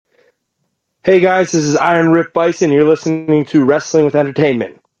Hey guys, this is Iron Rip Bison. You're listening to Wrestling with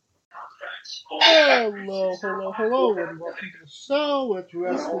Entertainment. Hello, and welcome to the show with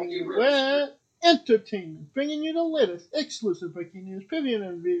Wrestling with Entertainment, bringing you the latest exclusive breaking news, previewing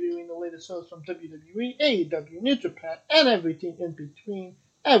and reviewing the latest shows from WWE, AEW, New Japan, and everything in between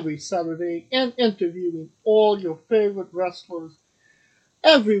every Saturday, and interviewing all your favorite wrestlers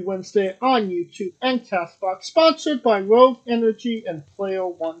every Wednesday on YouTube and Castbox, sponsored by Rogue Energy and Player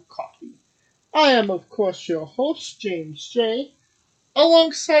One Coffee. I am, of course, your host, James J.,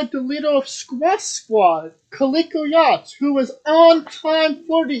 alongside the leader of Squash Squad, Kaliko Yachts, who is on time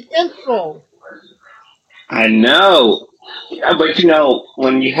for the intro. I know. But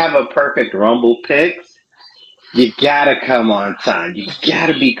when you have a perfect Rumble pick, you gotta come on time. You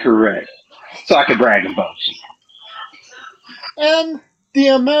gotta be correct. So I can brag about you. And the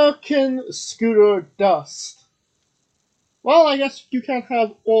American Scooter Dust. Well, I guess you can't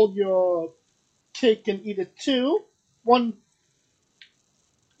have all your cake and eat it too.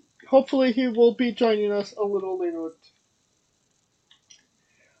 Hopefully he will be joining us a little later.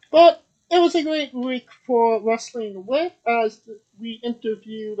 But it was a great week for Wrestling With, as we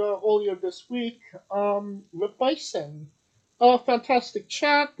interviewed earlier this week Rip Bison. A fantastic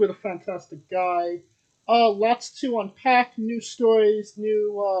chat with a fantastic guy. Lots to unpack, new stories,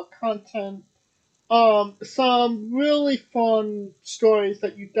 new content. Some really fun stories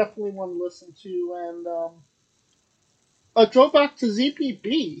that you definitely want to listen to, and a throwback to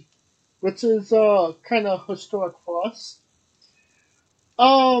ZPB, which is kind of historic for us.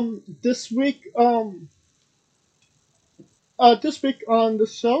 This week on the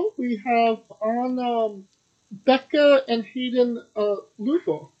show, we have on Becca and Hayden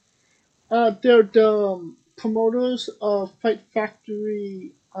Luvo. They're the promoters of Fight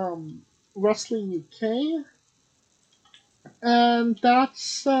Factory Wrestling UK, and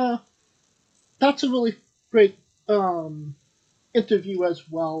that's a really great interview as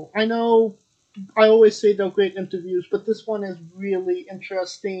well. I know I always say they're great interviews, but this one is really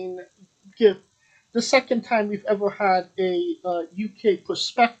interesting. The second time we've ever had a UK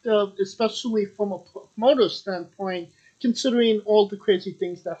perspective, especially from a promoter standpoint, considering all the crazy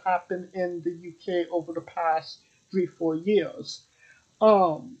things that happened in the UK over the past 3-4 years.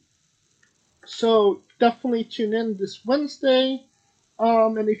 So definitely tune in this Wednesday.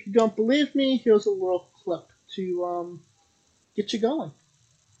 And if you don't believe me, here's a little clip to get you going.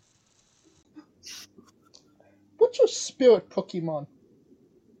 What's your spirit Pokemon?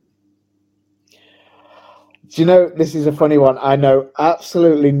 Do you know, this is a funny one. I know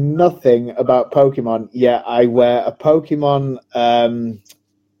absolutely nothing about Pokemon, yet I wear a Pokemon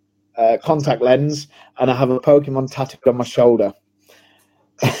contact lens, and I have a Pokemon tattooed on my shoulder.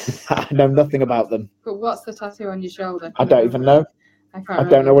 I know nothing about them. But what's the tattoo on your shoulder? I don't even know. I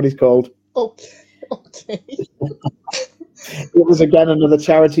don't know what he's called. Okay. It was, again, another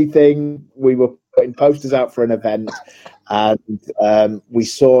charity thing. We were putting posters out for an event, and we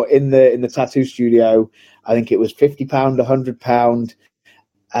saw in the tattoo studio, I think it was £50, £100,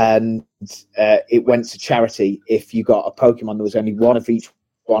 and it went to charity. If you got a Pokemon, there was only one of each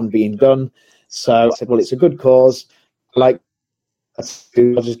one being done. So I said, well, it's a good cause. I'll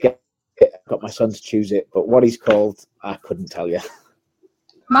just get it. Got my son to choose it, but what he's called, I couldn't tell you.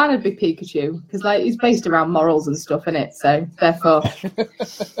 Mine would be Pikachu, because he's based around morals and stuff, innit? So therefore.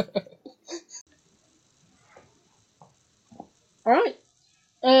 All right,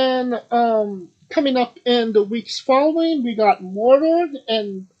 and coming up in the weeks following, we got Mordor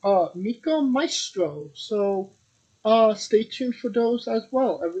and Miko Maestro. So stay tuned for those as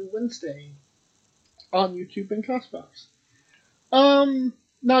well every Wednesday on YouTube and Castbox.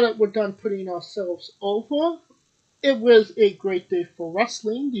 Now that we're done putting ourselves over, it was a great day for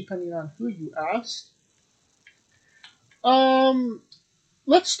wrestling, depending on who you asked.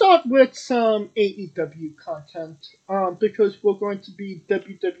 Let's start with some AEW content, because we're going to be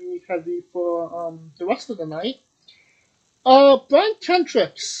WWE heavy for the rest of the night. Brian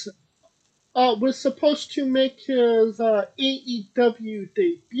Kendricks was supposed to make his AEW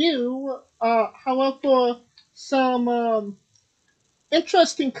debut. However, some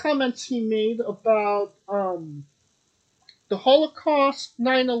interesting comments he made about the Holocaust,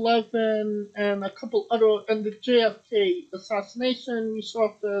 9/11, and a couple other, and the JFK assassination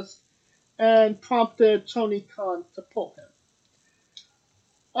resurfaced and prompted Tony Khan to pull him.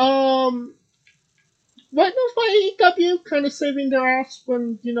 Right now by AEW, kind of saving their ass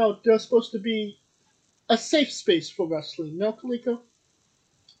when, they're supposed to be a safe space for wrestling. No, Kaliko?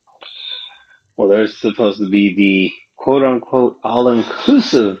 Well, they're supposed to be the quote-unquote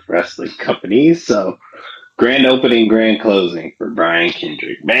all-inclusive wrestling company, so grand opening, grand closing for Brian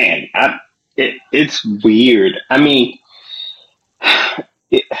Kendrick. Man, it's weird. I mean,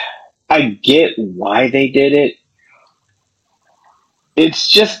 it, I get why they did it. It's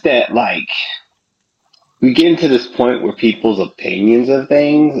just that, like, we get into this point where people's opinions of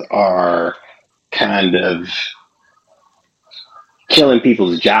things are kind of killing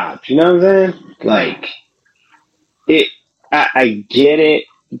people's jobs. You know what I'm saying? Like, it. I get it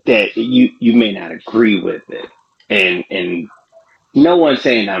that you may not agree with it, and no one's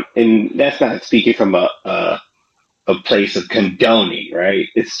saying and that's not speaking from a place of condoning, right?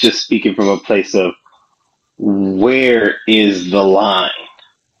 It's just speaking from a place of where is the line,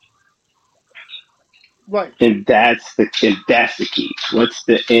 Right. and that's the key. What's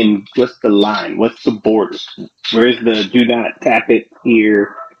the end? What's the line? What's the border? Where's the do not tap it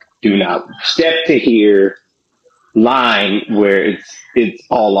here? Do not step to here line where it's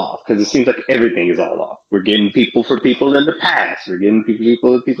all off, because it seems like everything is all off. We're getting people for people in the past. We're getting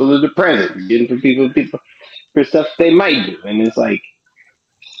people in the present. We're getting people for stuff they might do, and it's like,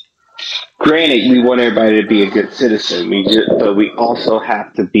 granted, we want everybody to be a good citizen, but we also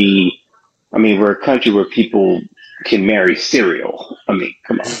have to be. I mean, we're a country where people can marry cereal. I mean,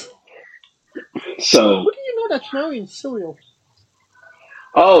 come on. So, Who do you know that's marrying cereal?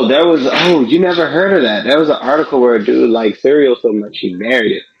 you never heard of that? There was an article where a dude liked cereal so much he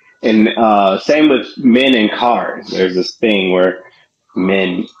married it. And same with men in cars. There's this thing where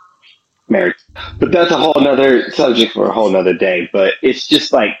men marry, but that's a whole nother subject for a whole nother day. But it's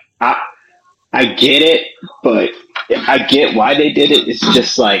just like, I get it, but I get why they did it. It's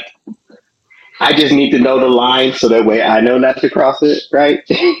just like, I just need to know the line so that way I know not to cross it, right?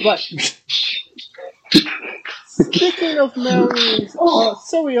 Right. Speaking of marrying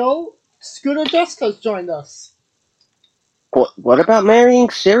cereal, Scooter Dust has joined us. What about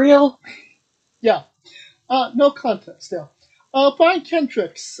marrying cereal? Yeah. No context there. Brian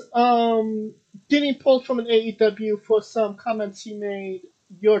Kendricks, getting pulled from an AEW for some comments he made.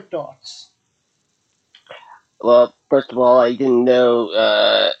 Your thoughts? Well, first of all, I didn't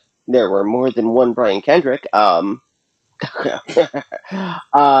know there were more than one Brian Kendrick. um,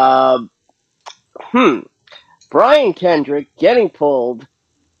 Brian Kendrick getting pulled.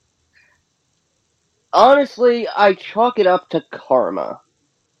 Honestly, I chalk it up to karma.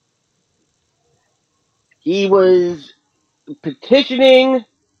 He was petitioning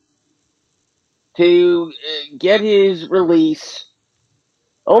to get his release,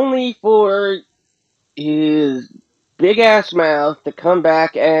 only for his big ass mouth to come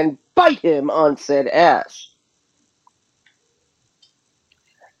back and bite him on said ass.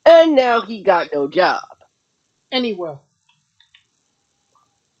 And now he got no job. Anywhere.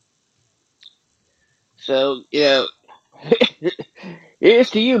 So, here's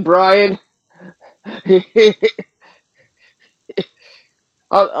to you, Brian.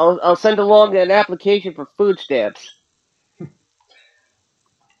 I'll send along an application for food stamps.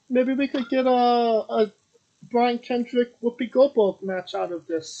 Maybe we could get a Brian Kendrick Whoopi Goldberg match out of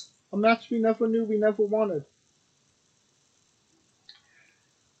this. A match we never knew we never wanted.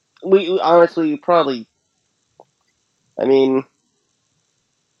 We honestly probably. I mean,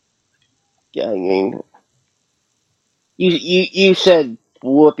 you said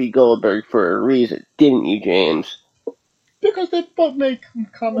Whoopi Goldberg for a reason, didn't you, James? Because they both made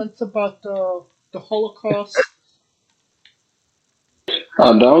comments about the Holocaust.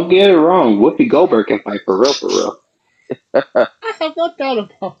 Oh, don't get it wrong. Whoopi Goldberg can fight for real, for real. I have no doubt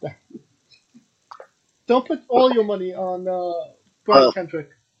about that. Don't put all your money on Brian Kendrick.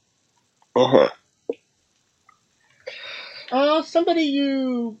 Uh-huh. Somebody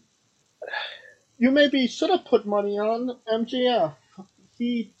you maybe should have put money on, MJF.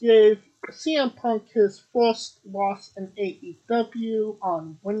 He gave CM Punk his first loss in AEW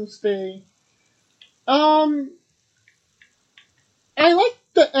on Wednesday. I like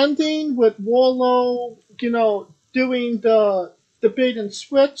the ending with Warlow, doing the bait and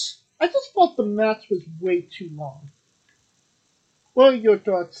switch. I just thought the match was way too long. What are your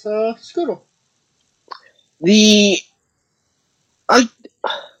thoughts, Scooter?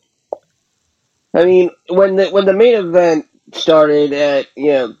 I mean, when the main event started at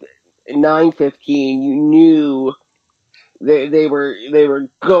 9:15, you knew they were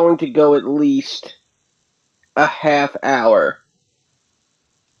going to go at least a half hour,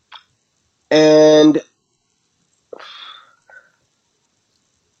 and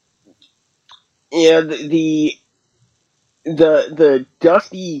the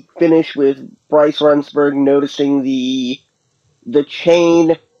dusty finish with Bryce Runsberg noticing the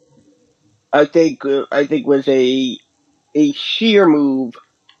chain. I think was a sheer move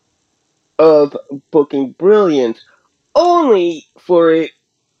of booking brilliance, only for it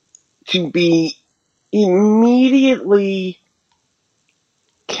to be immediately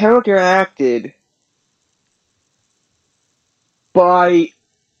counteracted by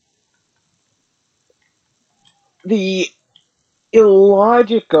the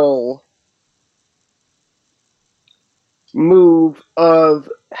illogical move of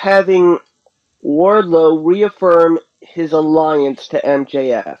having Wardlow reaffirm his alliance to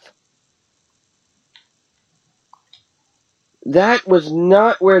MJF. That was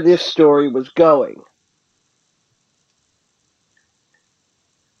not where this story was going.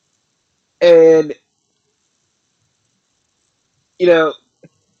 And,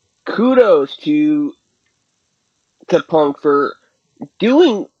 kudos to Punk for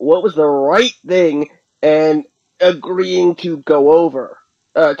doing what was the right thing and agreeing to go over,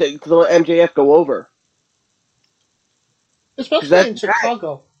 to let MJF go over. Especially in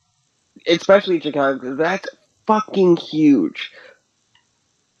Chicago. Especially in Chicago, because that's fucking huge.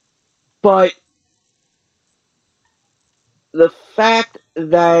 But the fact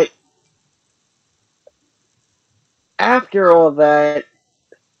that after all that,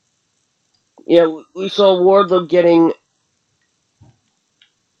 we saw Wardlow getting,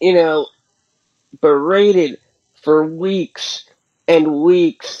 berated for weeks and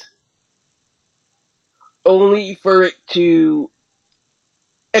weeks, only for it to,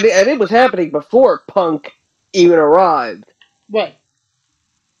 and it was happening before Punk even arrived. Right.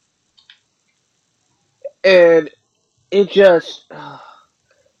 And it just,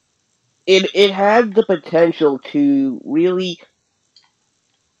 it had the potential to really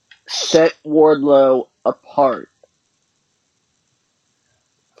set Wardlow apart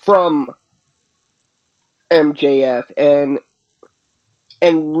from MJF and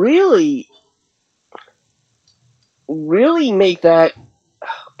really make that,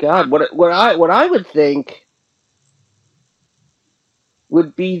 God, what I would think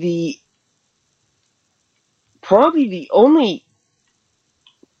would be probably the only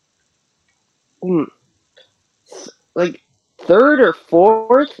like third or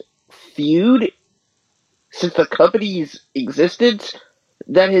fourth feud since the company's existence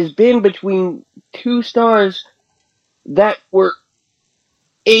that has been between two stars that were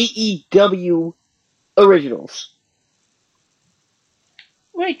AEW originals.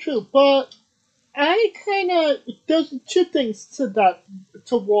 Right, true, but I kind of, there's two things to that,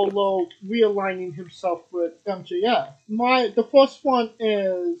 to Wardlow realigning himself with MJF. The first one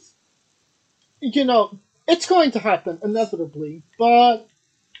is, it's going to happen inevitably, but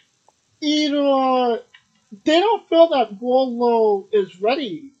either they don't feel that Wardlow is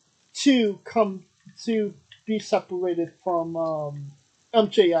ready to come to be separated from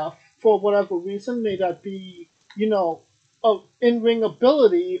MJF for whatever reason, may that be, of in-ring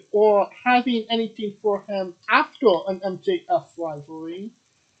ability or having anything for him after an MJF rivalry.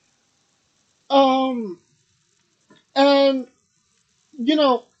 And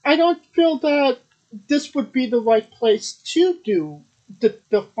I don't feel that this would be the right place to do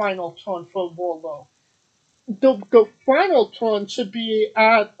the final turn for Wardlow. The final turn should be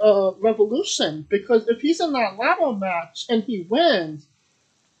at Revolution, because if he's in that ladder match and he wins,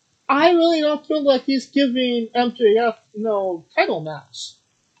 I really don't feel like he's giving MJF no title match.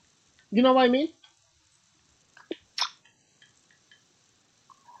 You know what I mean?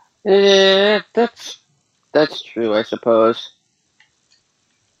 That's true, I suppose.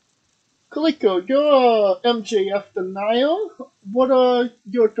 Kaliko, you're a MJF denier. What are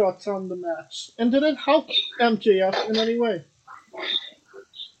your thoughts on the match? And did it help MJF in any way?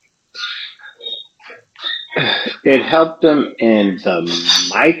 It helped him in the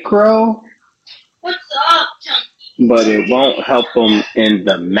micro. What's up, Chunky? But it won't help him in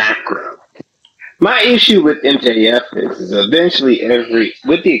the macro. My issue with MJF is eventually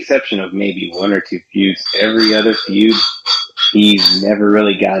with the exception of maybe one or two feuds, every other feud he's never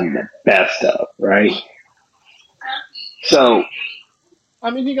really gotten the best of, right? So, I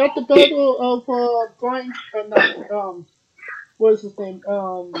mean, he got the better of Brian. What is his name?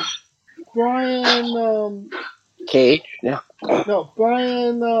 Brian. Cage? Yeah. No,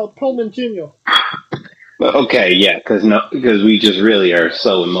 Brian Pillman Jr. Okay, yeah, because we just really are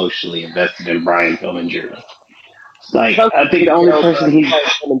so emotionally invested in Brian Pillman Jr. Like, I think the only person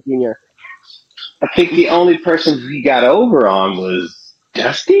I think the only person he got over on was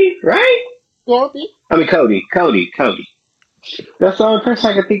Dusty, right? Darby. I mean Cody. That's the only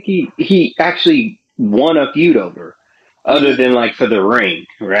person I can think he actually won a feud over, other than like for the ring,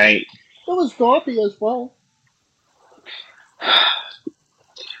 right? It was Darby as well.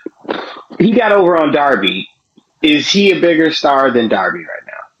 He got over on Darby. Is he a bigger star than Darby right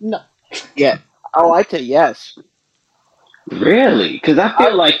now? No. Yeah. Oh, I'd say yes. Really? Because I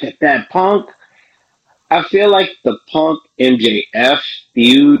feel like that Punk. I feel like the Punk MJF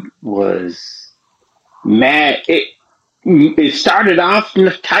feud was mad. It started off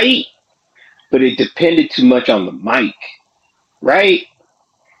tight, but it depended too much on the mic, right?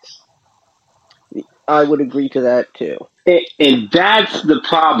 I would agree to that too. And that's the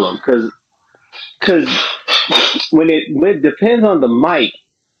problem, because when it depends on the mic,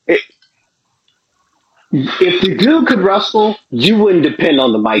 it, if the dude could wrestle, you wouldn't depend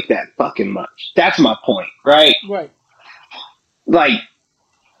on the mic that fucking much. That's my point, right? Right. Like,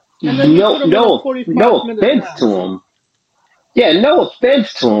 And then you put him in a no 45-minute offense match. to him. Yeah, no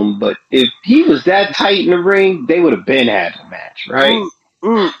offense to him, but if he was that tight in the ring, they would have been had a match, right?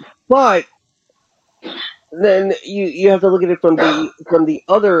 But then you have to look at it from the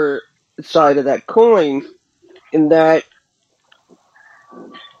other side of that coin, in that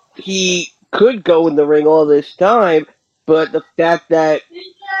he could go in the ring all this time, but the fact that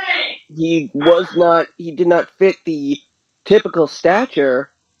he did not fit the typical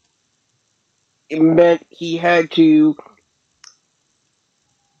stature, it meant he had to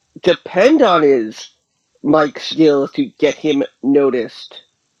depend on his mic skills to get him noticed.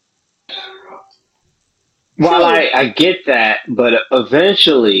 While I get that, but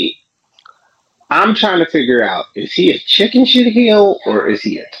eventually, I'm trying to figure out, is he a chicken shit heel, or is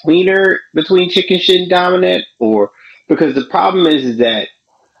he a tweener between chicken shit and dominant? Or, because the problem is that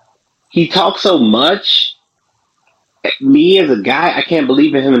he talks so much. Me as a guy, I can't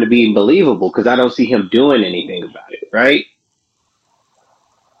believe in him to be believable because I don't see him doing anything about it, right?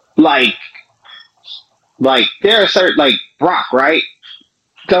 Like, there are certain, like Brock, right?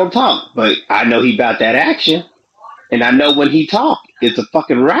 Don't talk, but I know he about that action, and I know when he talk, it's a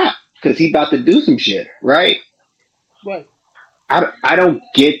fucking rap because he about to do some shit, right? Right. I don't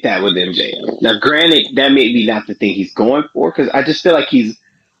get that with MJF. Now, granted, that may be not the thing he's going for because I just feel like he's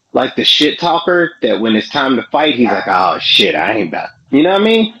like the shit talker that when it's time to fight, he's like, oh shit, I ain't about. You know what I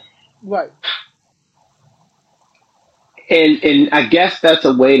mean? Right. And I guess that's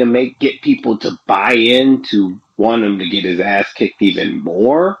a way to get people to buy in to want him to get his ass kicked even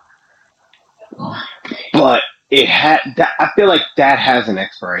more. But I feel like that has an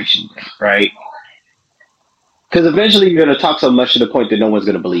expiration date, right? Because eventually you're going to talk so much to the point that no one's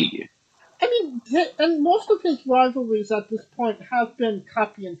going to believe you. I mean, and most of his rivalries at this point have been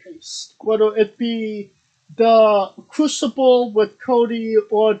copy and paste. Whether it be the Crucible with Cody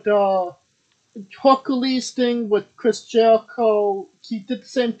or the Hercules thing with Chris Jericho. He did the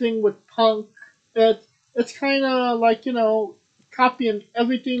same thing with Punk. It's kind of like, copying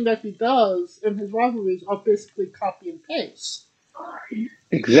everything that he does in his rivalries are basically copy and paste.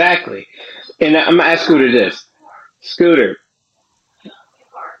 Exactly. And I'm going to ask Scooter this. Scooter,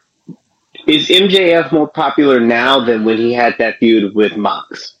 is MJF more popular now than when he had that feud with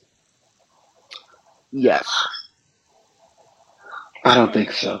Mox? Yes. I don't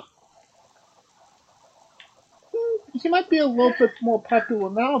think so. He might be a little bit more popular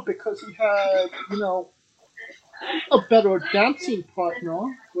now because he had, a better dancing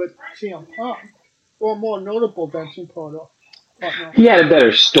partner with CM Punk, or a more notable dancing partner. He had a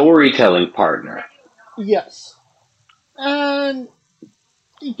better storytelling partner. Yes. And,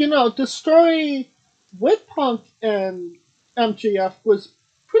 the story with Punk and MJF was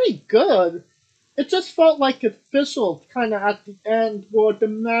pretty good. It just felt like it fizzled kind of at the end, where the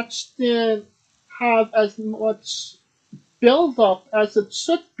match didn't have as much build up as it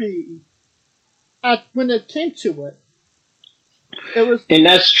should be when it came to it. It was, and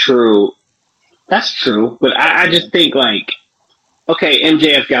that's true. That's true. But I just think okay,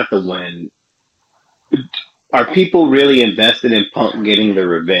 MJF got the win. Are people really invested in Punk getting the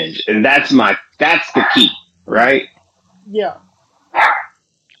revenge? And that's the key, right? yeah.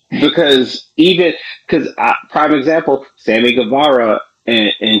 Because prime example, Sammy Guevara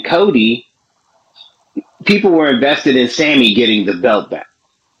and Cody, people were invested in Sammy getting the belt back.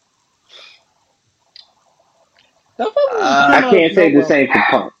 I can't say the same for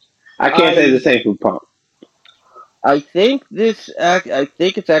Punk. I think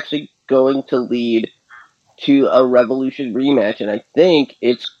it's actually going to lead to a Revolution rematch, and I think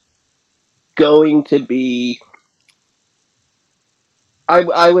it's going to be.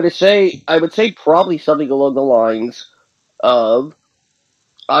 I would say probably something along the lines of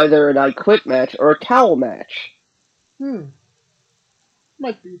either an I Quit match or a towel match.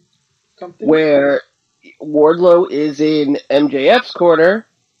 Might be something. Where Wardlow is in MJF's corner,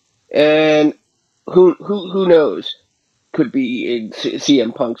 and who knows? Could be in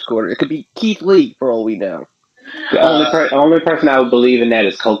CM Punk's corner. It could be Keith Lee, for all we know. The only person I would believe in that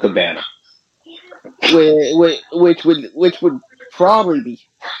is Colt Cabana. which would probably be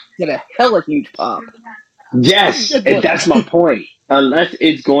get a hella huge pop. Yes, It and would. that's my point. Unless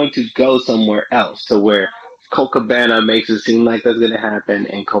it's going to go somewhere else, to where Colt Cabana makes it seem like that's going to happen,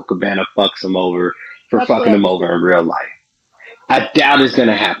 and Colt Cabana fucks him over for That's what fucking I him was over in thinking. real life. I doubt it's going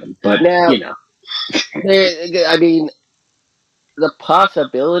to happen, but Now, you know, I mean, the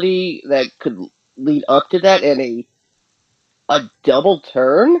possibility that could lead up to that and a double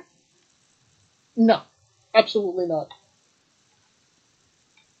turn. No, absolutely not.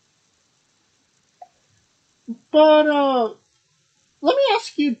 But let me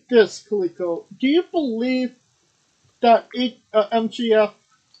ask you this, Kaliko. Do you believe that MGF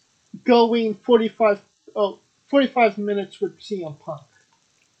going 45 minutes with CM Punk?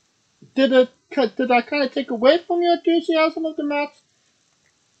 Did that kind of take away from your enthusiasm of the match?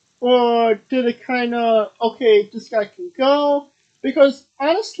 Or did it kind of, okay, this guy can go? Because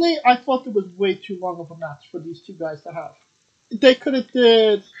honestly, I thought it was way too long of a match for these two guys to have. They could have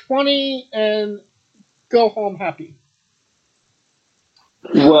did 20 and go home happy.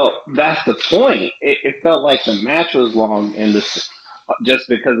 well, that's the point. It felt like the match was long, and just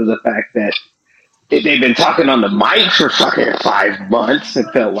because of the fact that they've been talking on the mic for fucking 5 months. It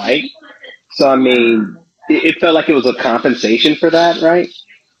felt like. So I mean, it felt like it was a compensation for that, right?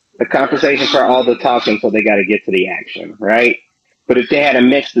 A compensation for all the talking, so they got to get to the action, right? But if they had a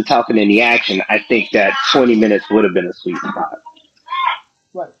mix the talking and the action, I think that 20 minutes would have been a sweet spot.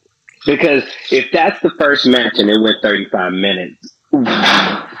 Right. Because if that's the first match and it went 35 minutes,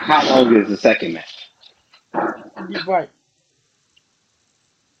 how long is the second match? Right.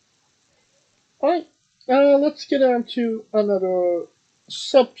 Alright. Let's get on to another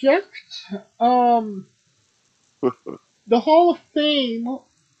subject. Um, the Hall of Fame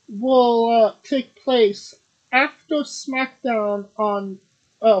will take place after SmackDown on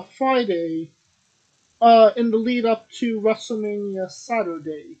Friday, in the lead up to WrestleMania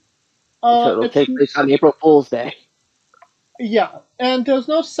Saturday. So it'll It's take place on April Fool's Day. Yeah, and there's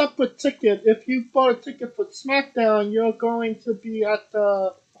no separate ticket. If you bought a ticket for SmackDown, you're going to be at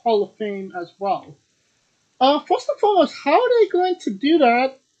the Hall of Fame as well. First and foremost, how are they going to do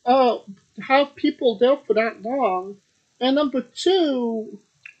that? Have people there for that long? And number two,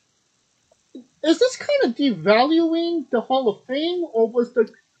 is this kind of devaluing the Hall of Fame, or was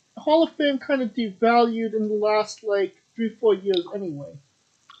the Hall of Fame kind of devalued in the last like 3-4 years anyway?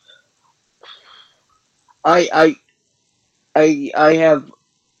 I I I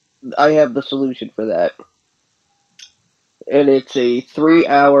have the solution for that, and it's a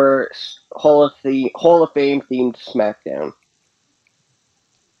 3-hour Hall of Fame themed SmackDown.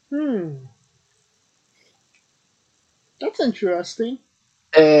 Hmm, that's interesting.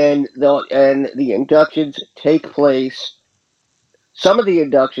 And the inductions take place. Some of the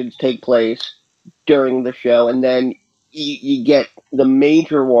inductions take place during the show, and then you get the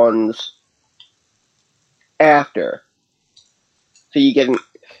major ones after. So you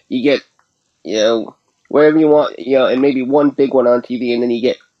get wherever you want, and maybe one big one on TV, and then you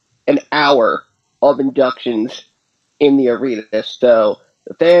get an hour of inductions in the arena. So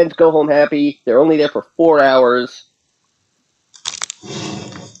the fans go home happy. They're only there for 4 hours,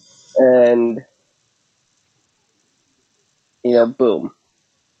 and boom.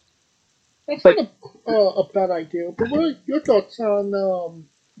 That's But not a bad idea. But what are your thoughts on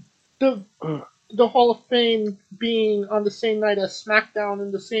the the Hall of Fame being on the same night as SmackDown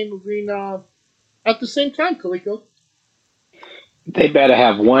in the same arena at the same time, Kaliko? They better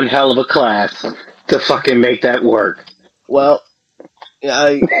have one hell of a class to fucking make that work. well,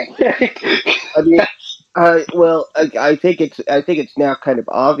 I I mean, I think it's now kind of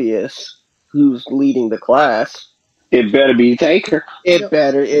obvious who's leading the class. It better be Taker. Yep.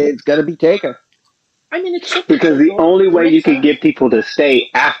 It's gonna be Taker. I mean, it should be Because the Taker. only It way you makes can sense. get people to stay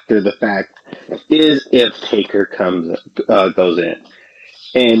after the fact is if Taker goes in,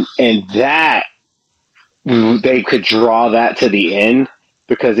 and that they could draw that to the end,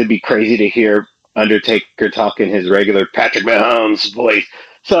 because it'd be crazy to hear Undertaker talking his regular Patrick Mahomes voice.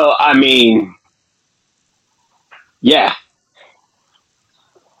 So I mean, yeah,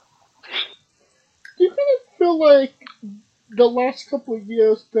 Do you kind of feel like the last couple of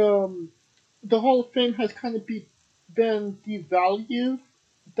years, the Hall of Fame has kind of been devalued?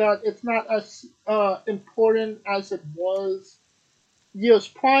 That it's not as important as it was years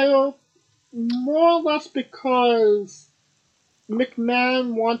prior, more or less because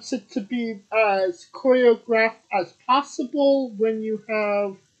McMahon wants it to be as choreographed as possible when you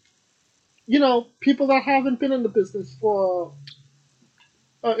have, people that haven't been in the business for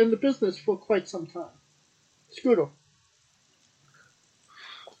quite some time. Scooter.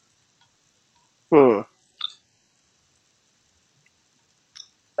 Hmm.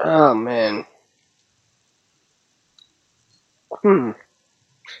 Oh man. Hmm.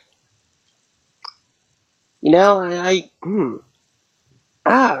 You know,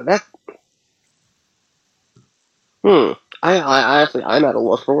 that. Hmm. I honestly, I'm at a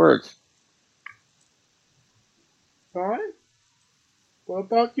loss for words. All right. What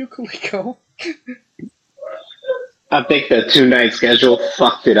about you, Kaliko? I think the 2 night schedule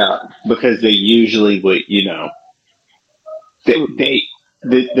fucked it up because they usually would, Hmm.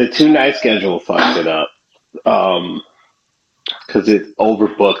 the 2 night schedule fucked it up. Because it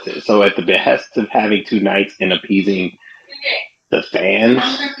overbooked it. So at the behest of having 2 nights and appeasing the fans,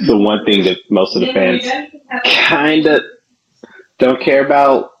 the one thing that most of the fans kind of don't care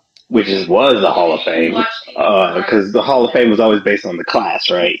about, which was the Hall of Fame, because the Hall of Fame was always based on the class,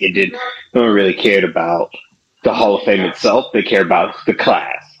 right? No one really cared about the Hall of Fame itself. They cared about the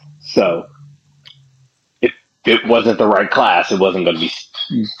class. So if it wasn't the right class, it wasn't going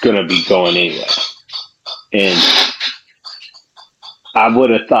to be going anyway. And I would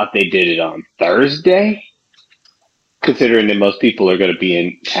have thought they did it on Thursday, considering that most people are going to be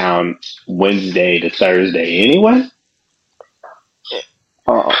in town Wednesday to Thursday anyway.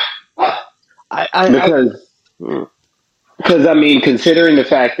 Uh, I because hmm. I mean, considering the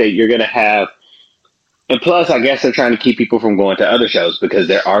fact that you're going to have, and plus, I guess they're trying to keep people from going to other shows because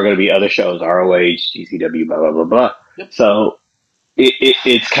there are going to be other shows, ROH, GCW, blah blah blah blah. Yep. So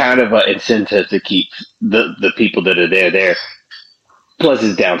it's kind of an incentive to keep the people that are there. Plus,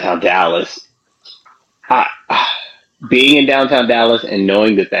 it's downtown Dallas. I, being in downtown Dallas and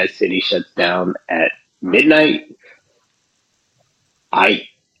knowing that city shuts down at midnight,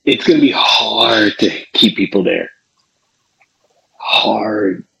 it's going to be hard to keep people there.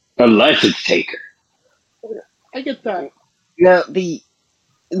 Hard, unless it's Taker. I get that. Now the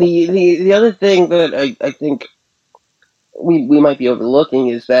other thing that I think we might be overlooking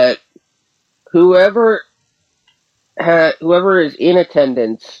is that whoever whoever is in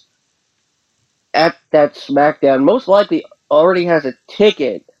attendance at that SmackDown most likely already has a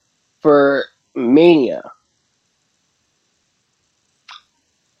ticket for Mania.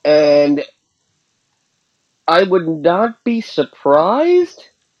 And I would not be surprised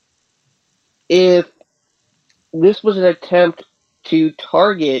if this was an attempt to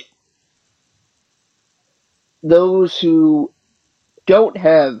target those who don't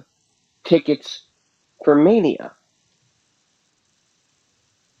have tickets for Mania.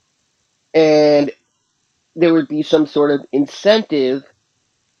 And there would be some sort of incentive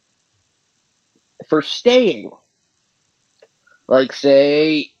for staying. Like,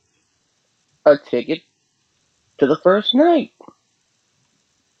 say, a ticket to the first night. Do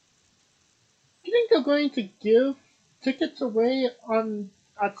you think they're going to give tickets away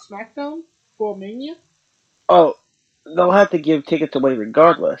at SmackDown for Mania? Oh, they'll have to give tickets away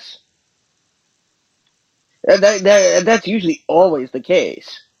regardless. That's usually always the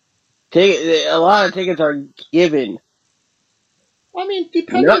case. A lot of tickets are given. I mean,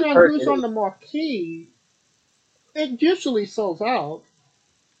 depending Not on who's on purchased. the marquee, it usually sells out.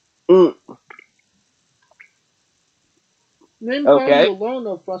 Mm, Name value okay, alone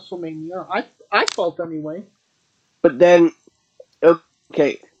of WrestleMania, I felt anyway. but then,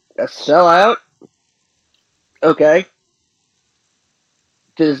 okay, a sellout. Okay,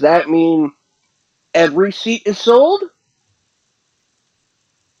 does that mean every seat is sold?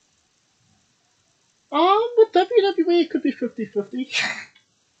 With WWE, it could be 50-50.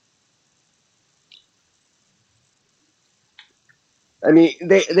 I mean,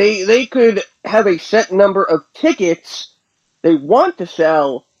 they could have a set number of tickets they want to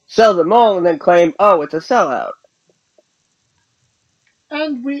sell them all, and then claim, oh, it's a sellout.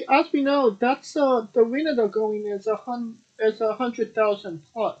 And as we know, that's the arena they're going is 100,000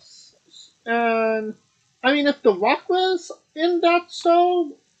 plus. And I mean, if The Rock was in that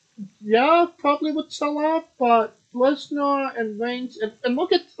show, yeah, probably would sell out. But Lesnar and Reigns, and we'll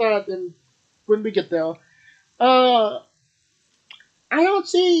get to that when we get there. Uh, I don't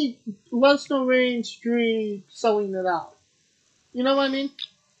see Lesnar, Reigns, Drew selling it out. You know what I mean?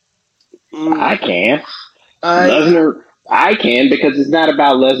 I can. I Lesnar, I can because it's not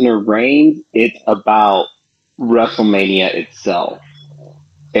about Lesnar Reigns. It's about WrestleMania itself,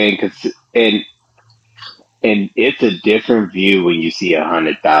 and and it's a different view when you see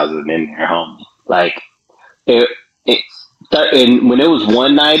 100,000 in their home. Like it, it, and when it was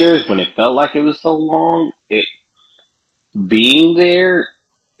one nighters, when it felt like it was so long, it being there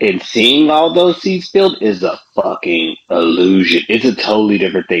and seeing all those seats filled is a fucking illusion. It's a totally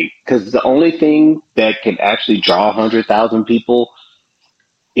different thing because the only thing that can actually draw 100,000 people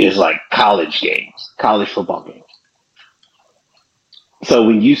is like college games, college football games. So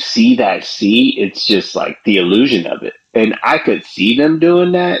when you see that C, it's just like the illusion of it. And I could see them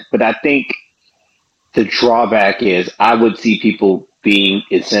doing that, but I think the drawback is I would see people being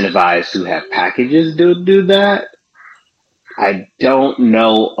incentivized to have packages to do that. I don't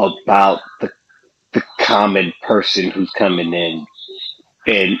know about the common person who's coming in.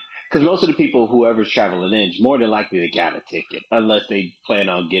 And because most of the people, whoever's traveling in, is more than likely to get a ticket, unless they plan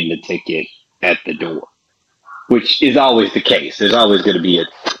on getting a ticket at the door, which is always the case. There's always going to be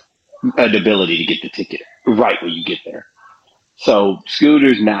an ability to get the ticket right when you get there. So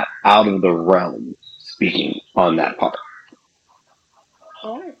Scooter's not out of the realm speaking on that part.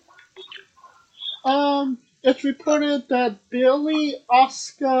 All right. It's reported that Bailey,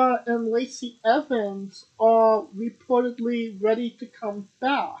 Asuka, and Lacey Evans are reportedly ready to come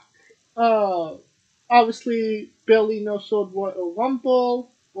back. Uh, Obviously, Bailey no showed Royal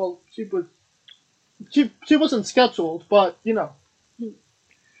Rumble. Well, she wasn't scheduled, but you know.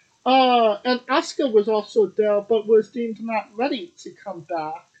 And Asuka was also there, but was deemed not ready to come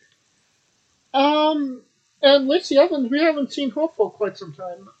back. Um, and Lacey Evans, we haven't seen her for quite some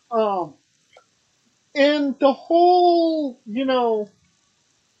time. And the whole,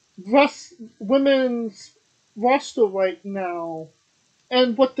 women's roster right now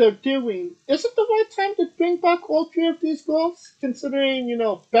and what they're doing, is it the right time to bring back all three of these girls? Considering,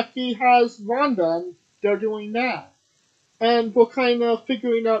 Becky has Ronda and they're doing that. And we're kind of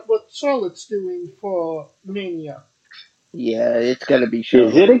figuring out what Charlotte's doing for Mania. Yeah, it's gonna be Is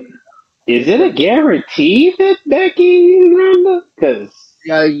Charlotte. it a guarantee that Becky and Ronda? Because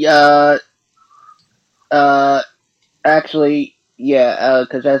Actually, yeah,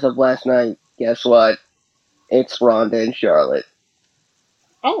 because as of last night, guess what? It's Ronda and Charlotte.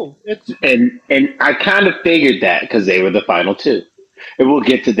 Oh, it's and I kind of figured that because they were the final two, and we'll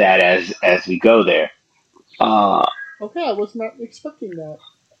get to that as we go there. Uh, okay. I was not expecting that.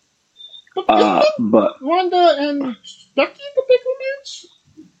 But isn't but Ronda and Becky the bigger match?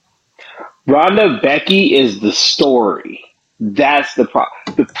 Ronda Becky is the story. That's the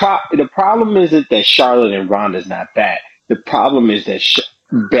problem. The problem isn't that Charlotte and Ronda's not bad. The problem is that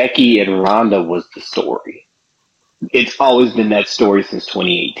Becky and Ronda was the story. It's always been that story since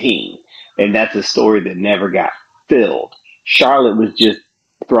 2018, and that's a story that never got filled. Charlotte was just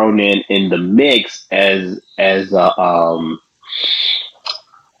thrown in the mix as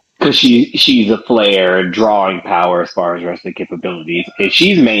because she's a player and drawing power as far as wrestling capabilities, and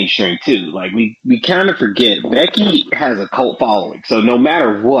she's mainstream too. Like we kind of forget Becky has a cult following, so no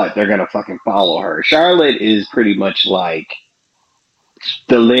matter what, they're gonna fucking follow her. Charlotte is pretty much like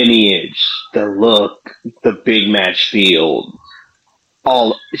the lineage, the look, the big match field.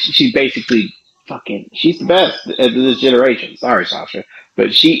 All she's basically she's the best of this generation. Sorry, Sasha,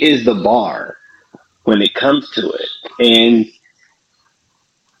 but she is the bar when it comes to it, and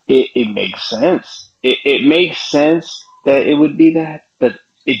it makes sense. It makes sense that it would be that, but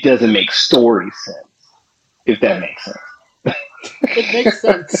it doesn't make story sense. If that makes sense. It makes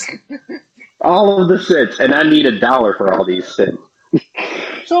sense. All of the sense, and I need $1 for all these cents.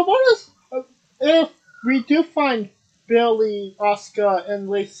 So what is if we do find Bailey, Asuka, and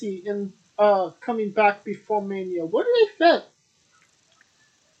Lacey in coming back before Mania? Where do they fit?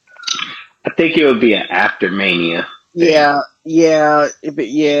 I think it would be an after Mania. Yeah, if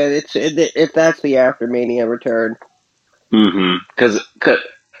that's the after Mania return. Because,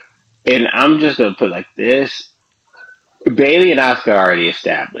 and I'm just gonna put it like this: Bailey and Asuka are already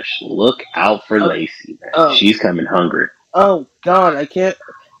established. Look out for Lacey, man. She's coming hungry. Oh God, I can't.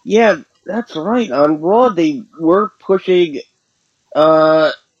 Yeah, that's right. On Raw, they were pushing.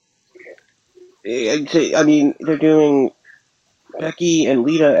 I mean, they're doing Becky and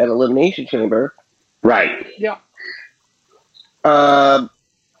Lita at Elimination Chamber. Right. Yeah.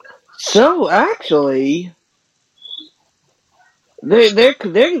 So actually, there's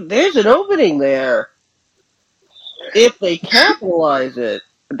an opening there if they capitalize it.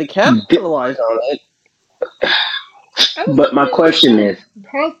 If they capitalize on it. But my question is,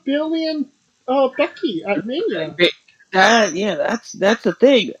 have Bailey and Becky at Mania? That's the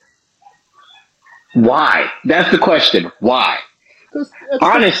thing. Why? That's the question. Why?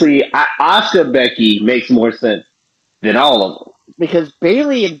 Honestly, Asuka Becky makes more sense than all of them. Because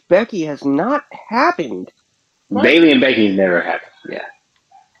Bailey and Becky has not happened. Right? Bailey and Becky's never happened. Yeah.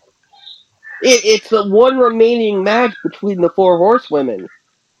 It's the one remaining match between the four horsewomen.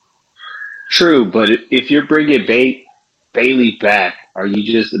 True, but if you're bringing Bailey back, are you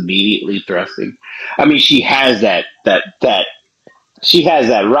just immediately thrusting? I mean, she has that she has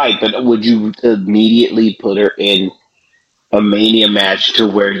that right, but would you immediately put her in a Mania match to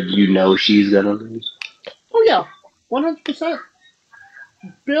where you know she's gonna lose? Oh yeah, 100%.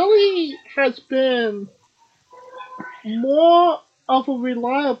 Billy has been more of a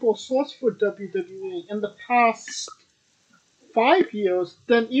reliable source for WWE in the past 5 years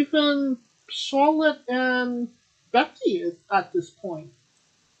than even Charlotte and Becky is at this point.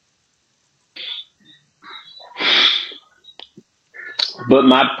 But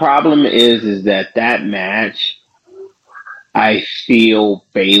my problem is that match, I feel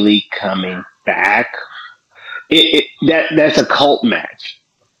Bailey coming back. That's a cult match.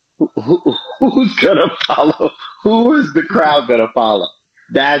 Who's gonna follow? Who is the crowd gonna follow?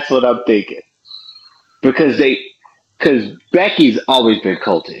 That's what I'm thinking. Because Becky's always been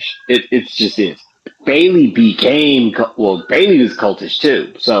cultish. It's just is. Bailey became Bailey was cultish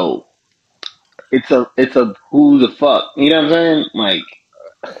too. So it's a who the fuck, you know what I'm saying? Like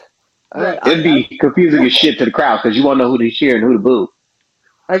Right. it'd be confusing as shit to the crowd because you won't know who to cheer and who to boo.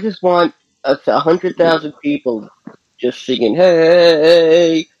 I just want 100,000 people just singing,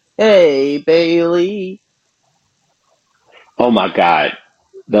 "Hey, hey, Bailey." Oh my god,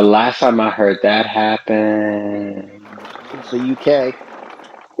 the last time I heard that happen It's the UK.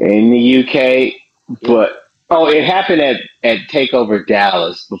 in the UK, but it happened at Takeover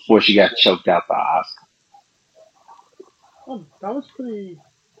Dallas before she got choked out by Asuka. Oh, that was pretty.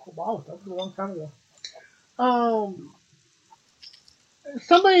 Wow, that was a long time ago. Um,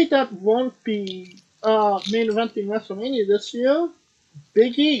 Somebody that won't be main eventing WrestleMania this year,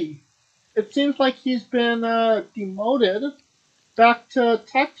 Big E. It seems like he's been demoted back to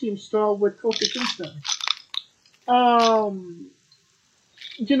tag team star with Kofi Kingston. Um,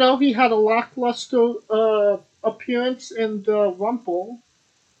 he had a lackluster appearance in the Rumble.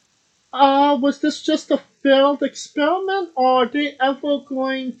 Was this just a failed experiment, or are they ever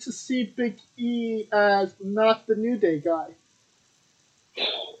going to see Big E as not the New Day guy?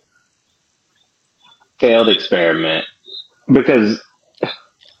 Failed experiment because,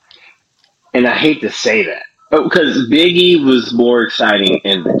 and I hate to say that, because Big E was more exciting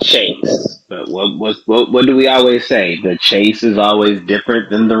in the chase. But what do we always say? The chase is always different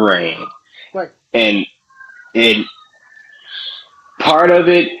than the reign, Right. and and part of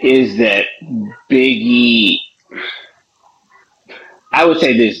it is that Big E. I would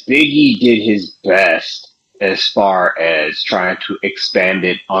say this: Big E did his best as far as trying to expand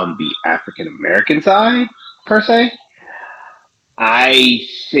it on the African American side, per se. I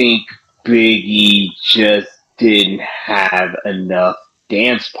think Big E just didn't have enough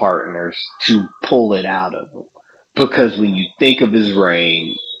dance partners to pull it out of him. Because when you think of his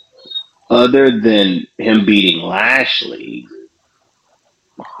reign, other than him beating Lashley,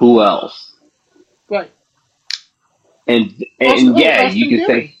 who else? Right. And Austin, yeah, Austin you could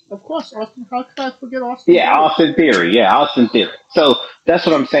Theory. say, Of course, Austin. How could I forget Austin? yeah, Theory? Austin Theory. Yeah, Austin Theory. So that's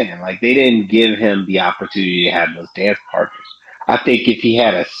what I'm saying. Like they didn't give him the opportunity to have those dance partners. I think if he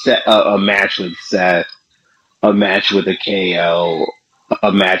had a match with Seth, a match with a KO,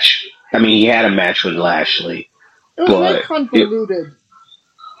 a match. I mean, he had a match with Lashley, It was very but convoluted.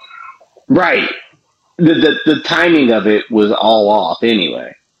 right, the timing of it was all off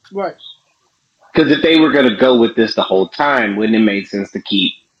anyway. Right. Because if they were going to go with this the whole time, wouldn't it make sense to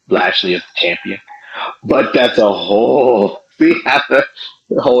keep Lashley as the champion? But that's a whole a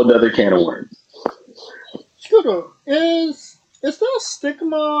whole other can of worms. Scooter, is there a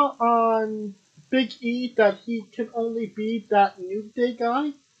stigma on Big E that he can only be that New Day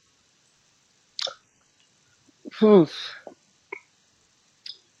guy? Hmm.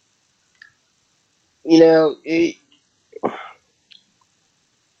 You know,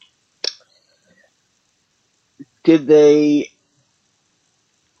 did they?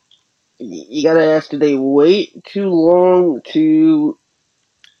 You gotta ask, did they wait too long to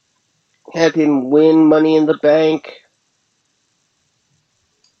have him win Money in the Bank?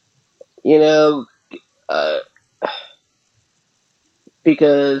 You know, uh,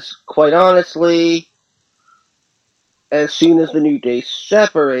 because quite honestly, as soon as the New Day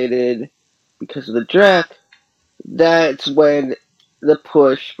separated because of the draft, that's when the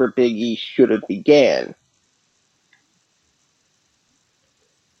push for Big E should have began.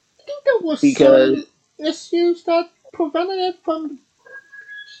 I think there were Because certain issues that prevented it from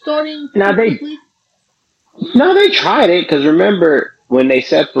starting Now too they quickly. no, they tried it because remember when they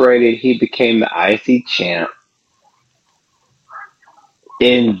separated, he became the IC champ,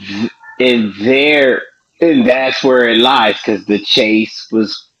 and and there and that's where it lies because the chase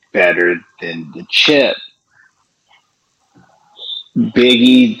was better than the chip.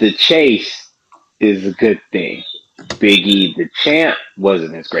 Biggie the chase is a good thing. Biggie the champ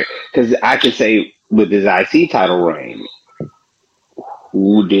wasn't as great because I could say with his IC title reign,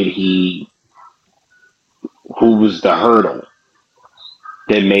 who did he? Who was the hurdle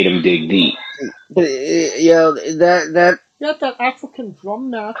that made him dig deep? But that You had that African drum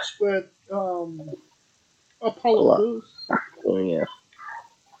match with Apollo Crews. oh,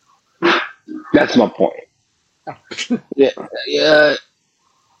 yeah. That's my point. Yeah.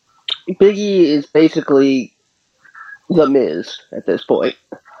 Biggie is basically the Miz at this point.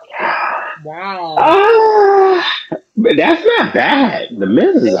 Wow. But that's not bad. The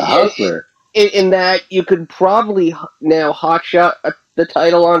Miz is a hustler. In that you could probably now hotshot the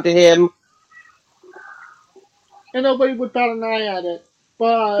title onto him. And nobody would bat an eye at it.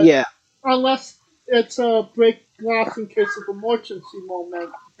 But Yeah. unless it's a break glass in case of emergency moment,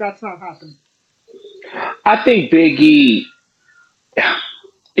 that's not happening. I think Big E,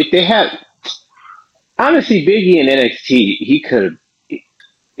 if they had, honestly, Big E in NXT, he could have,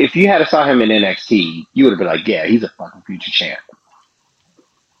 if you had saw him in NXT, you would have been like, yeah, he's a fucking future champ.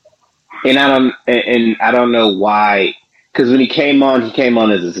 And I don't know why, because when he came on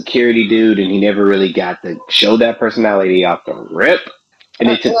as a security dude, and he never really got to show that personality off the rip. And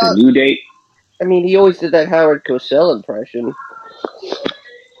they took the New Day. I mean, he always did that Howard Cosell impression.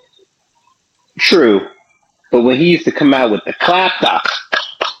 True, but when he used to come out with the clap,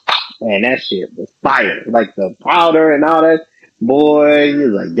 man, that shit was fire. Like the powder and all that. Boy, you're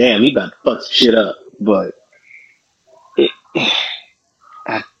like, damn, he about to fuck some shit up. But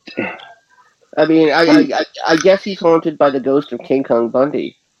I mean, I guess he's haunted by the ghost of King Kong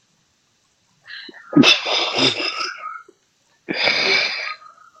Bundy.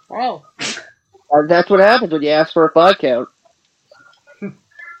 Wow. That's what happens when you ask for a 5 count.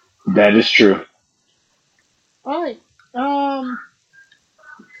 That is true. Alright.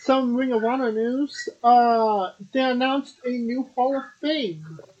 Some Ring of Honor news. They announced a new Hall of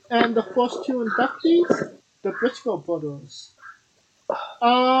Fame. And the first 2 inductees, the Briscoe brothers.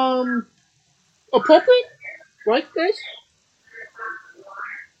 Appropriate? Right, guys?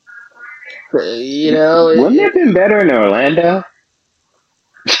 You know, wouldn't it have been better in Orlando?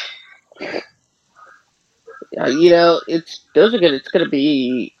 You know, it's gonna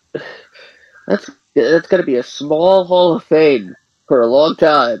be that's gonna be a small Hall of Fame for a long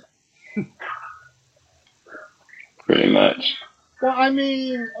time. Pretty much. Well, I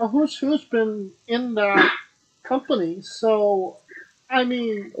mean, who's been in that company? So, I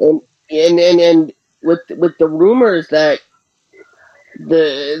mean, and with the rumors that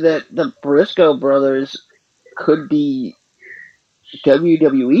the Briscoe brothers could be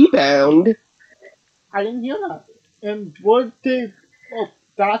WWE bound. I didn't hear that. And would they? Oh,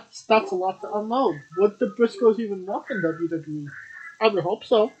 that's a lot to unload. Would the Briscoes even work in WWE? I would hope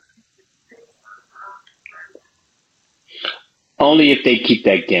so. Only if they keep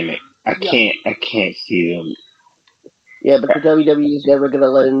that gimmick. I can't see them. Yeah, but the WWE is never gonna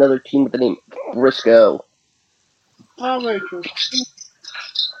let another team with the name Briscoe. Oh, very true.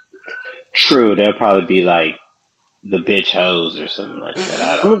 True, they'll probably be like the bitch hoes or something like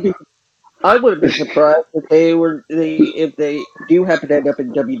that. I wouldn't be surprised if they do happen to end up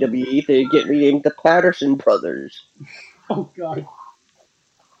in WWE, they get renamed the Patterson Brothers. Oh God.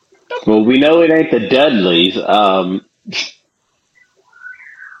 Well, we know it ain't the Dudleys.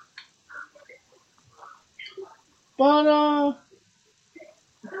 But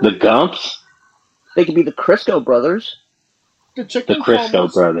the Gumps. They could be the Crisco Brothers. The Chicken The Crisco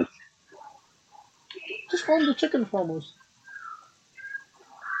brothers. Just call them the Chicken Farmers.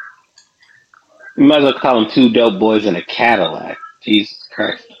 You might as well call them 2 dope boys in a Cadillac. Jesus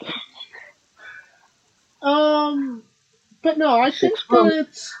Christ. But no, I think that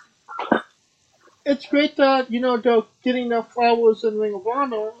it's great that they're getting their flowers in Ring of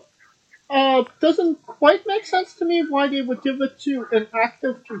Honor. Doesn't quite make sense to me why they would give it to an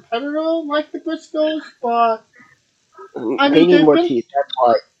active competitor like the Briscoes, but I mean, they need more teeth. That's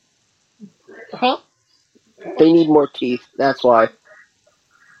why. Huh? They need more teeth. That's why.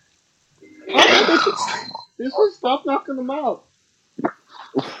 They should stop knocking them out.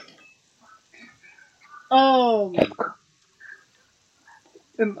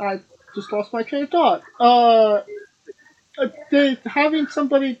 And I just lost my train of thought. Having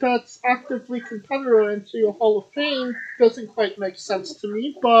somebody that's actively competitor into your Hall of Fame doesn't quite make sense to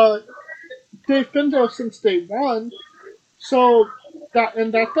me, but they've been there since day one, so that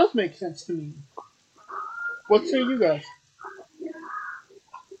does make sense to me. What say you guys?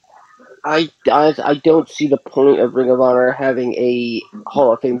 I don't see the point of Ring of Honor having a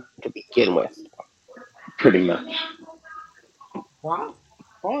Hall of Fame to begin with. Pretty much. Wow.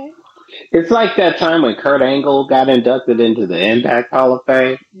 Alright. It's like that time when Kurt Angle got inducted into the Impact Hall of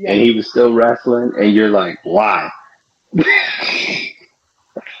Fame, and he was still wrestling, and you're like, why?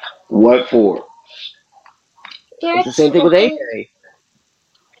 What for? It's the same thing with AJ.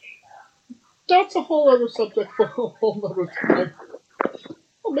 That's a whole other subject for a whole other time.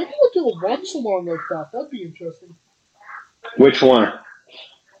 Oh, maybe we'll do a watch along like that. That'd be interesting. Which one?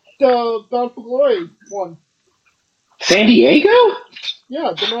 The Bound for Glory one. San Diego?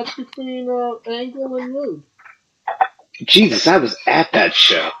 Yeah, the match between Angle and Rude. Jesus, I was at that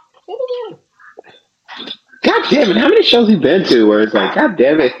show. So did God damn it! How many shows have you been to where it's like, God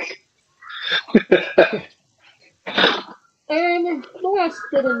damn it? And the last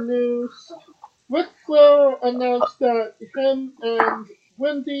bit of news. Ric Flair announced that him and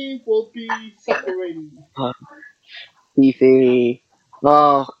Wendy will be separating. Fifi.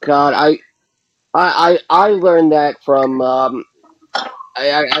 Oh God, I learned that from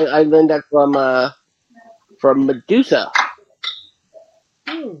I learned that from Medusa.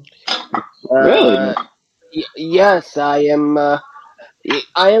 Really? Yes, I am. I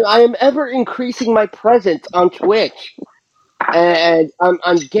am ever increasing my presence on Twitch, and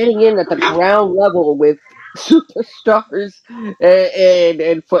I'm getting in at the ground level with superstars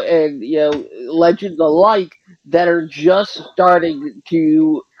and legends alike that are just starting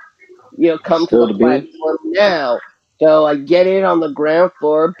to come to Spill the the beans. platform now. So I get in on the ground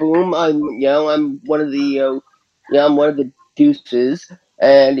floor. Boom! I'm one of the I'm one of the deuces,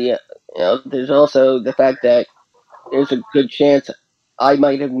 and there's also the fact that there's a good chance I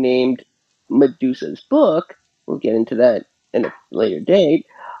might have named Medusa's book. We'll get into that in a later date.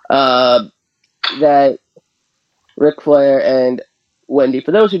 That Ric Flair and Wendy.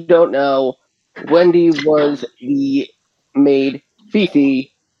 For those who don't know, Wendy was the maid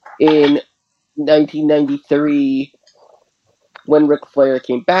Fifi in 1993 when Ric Flair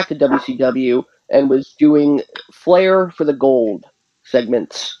came back to WCW and was doing Flair for the Gold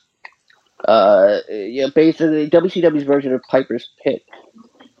segments. Basically WCW's version of Piper's Pit.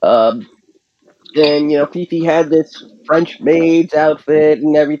 And Fifi had this French maid's outfit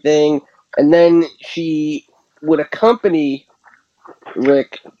and everything, and then she would accompany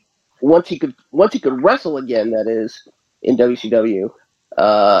Rick once he could wrestle again. That is in WCW,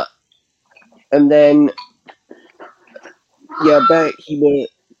 and then back he would.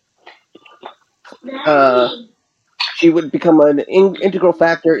 She would become an integral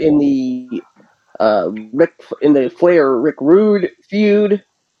factor in the Flair Rick Rude feud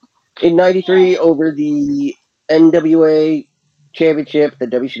in '93 over the NWA Championship, the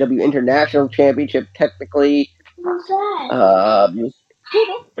WCW International Championship, technically. They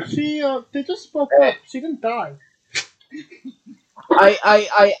just spoke up. She didn't die.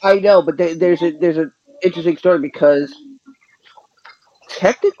 I know, but there's an interesting story because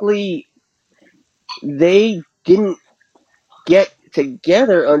technically they didn't get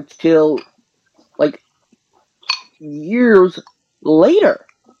together until like years later.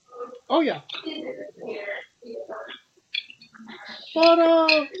 Oh yeah. But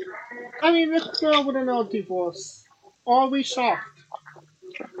I mean, Ric Flair wouldn't know divorce. Are we shocked?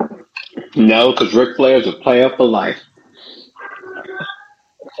 No, because Ric Flair's a player for life.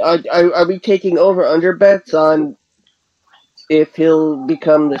 Are we taking over under bets on if he'll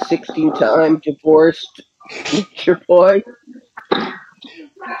become the 16-time divorced Nature Boy?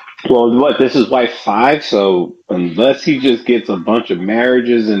 Well, what? This is wife 5, so unless he just gets a bunch of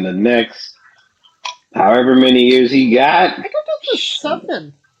marriages in the next however many years he got. I thought this was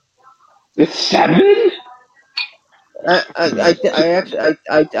 7. It's 7? I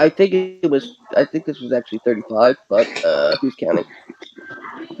think it was. I think this was actually 35, but who's counting?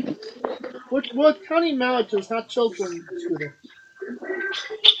 We're counting marriages, not children, Scooter.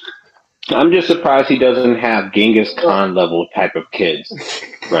 I'm just surprised he doesn't have Genghis Khan level type of kids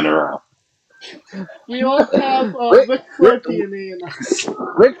running around. We all have Ric Flair DNA in us.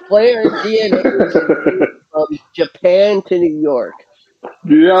 Ric Flair's DNA from Japan to New York.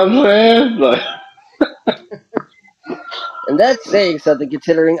 You know what I'm saying? Like, and that's saying something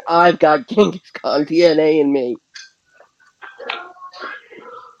considering I've got Genghis Khan DNA in me.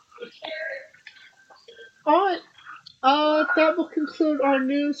 Alright. That will conclude our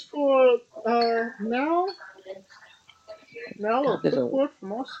news for now. Now a quick word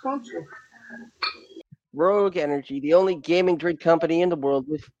from our sponsor. Rogue Energy, the only gaming drink company in the world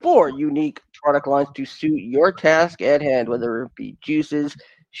with 4 unique product lines to suit your task at hand, whether it be juices,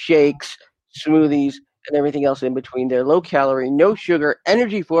 shakes, smoothies, and everything else in between. Their low-calorie, no-sugar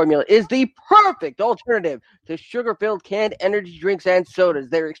energy formula is the perfect alternative to sugar-filled canned energy drinks and sodas.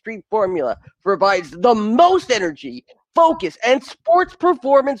 Their extreme formula provides the most energy, focus, and sports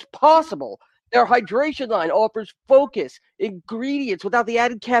performance possible. Their hydration line offers focus, ingredients without the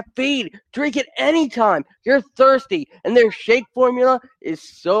added caffeine. Drink it anytime you're thirsty. And their shake formula is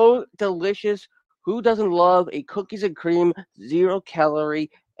so delicious. Who doesn't love a cookies and cream, 0-calorie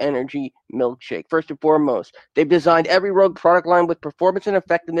energy milkshake? First and foremost, they've designed every Rogue product line with performance and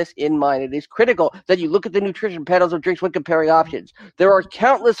effectiveness in mind. It is critical that you look at the nutrition panels of drinks when comparing options. There are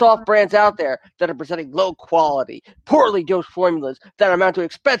countless off-brands out there that are presenting low-quality, poorly dosed formulas that amount to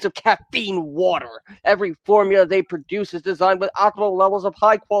expensive caffeine water. Every formula they produce is designed with optimal levels of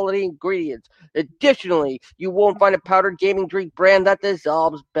high-quality ingredients. Additionally, you won't find a powdered gaming drink brand that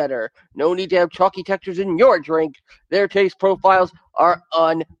dissolves better. No need to have chalky textures in your drink. Their taste profiles are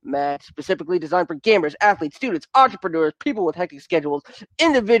unmatched, specifically designed for gamers, athletes, students, entrepreneurs, people with hectic schedules,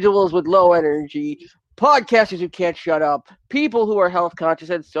 individuals with low energy, podcasters who can't shut up, people who are health conscious,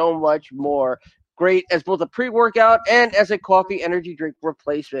 and so much more. Great as both a pre-workout and as a coffee energy drink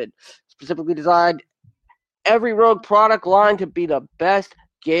replacement. Specifically designed every Rogue product line to be the best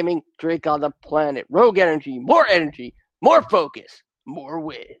gaming drink on the planet. Rogue Energy, more focus, more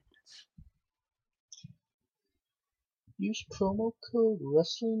wins. Use promo code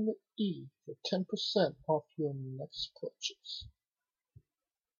WrestlingE for 10% off your next purchase.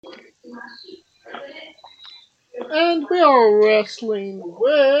 And we are wrestling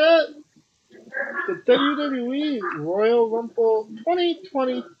with the WWE Royal Rumble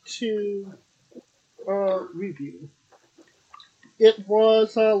 2022 review. It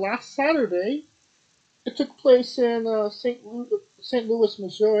was last Saturday. It took place in St. Louis,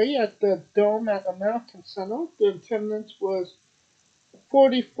 Missouri at the Dome at American Center. The attendance was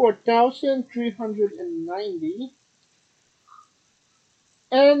 44,390.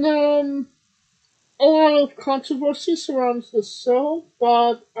 And a lot of controversy surrounds this show,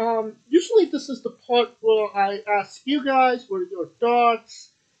 but usually this is the part where I ask you guys what are your thoughts.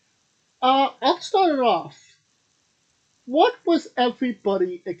 I'll start it off. What was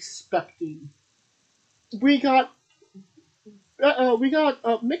everybody expecting? We got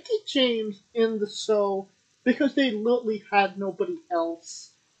Mickey James in the show because they literally had nobody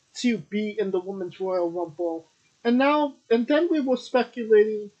else to be in the Women's Royal Rumble. And then we were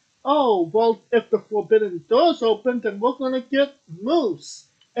speculating, oh, well, if the Forbidden Doors open, then we're going to get Moose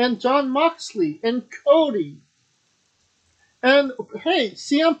and Jon Moxley and Cody. And, hey,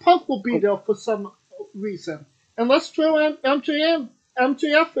 CM Punk will be there for some reason. And let's throw MJF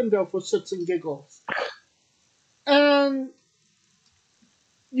in there for shits and giggles. And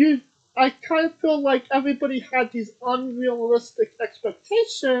I kind of feel like everybody had these unrealistic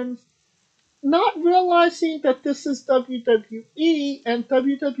expectations, not realizing that this is WWE, and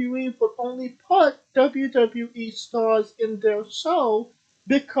WWE would only put WWE stars in their show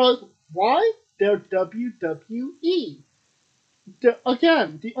because, why? They're WWE.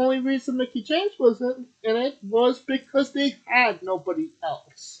 Again, the only reason Mickey James wasn't in it was because they had nobody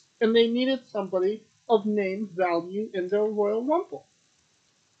else, and they needed somebody of name value in their Royal Rumble.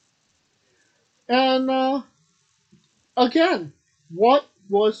 And again, what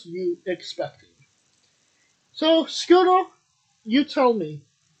was you expecting? So, Scooter, you tell me.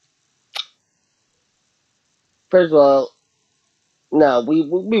 First of all, no,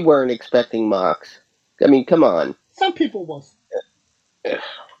 we weren't expecting Mox. I mean, come on. Some people was.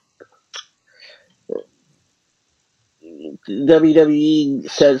 WWE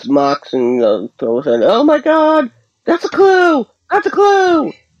says Mox and throws in, oh my god, that's a clue! That's a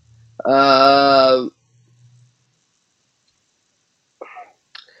clue!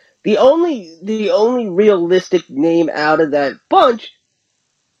 The only realistic name out of that bunch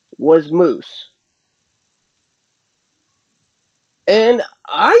was Moose. And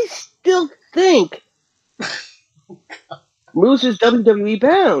I still think Moose is WWE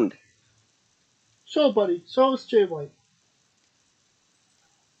bound. So, buddy, so is Jay White.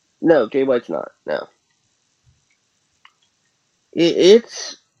 No, Jay White's not. No.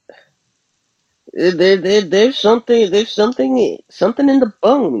 There's something in the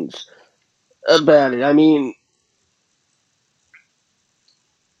bones about it. I mean,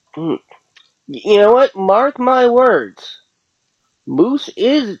 you know what? Mark my words. Moose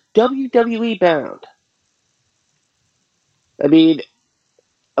is WWE bound. I mean,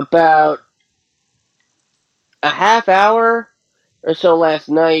 about a half hour or so last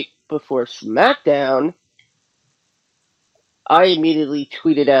night before SmackDown, I immediately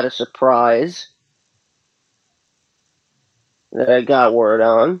tweeted out a surprise that I got word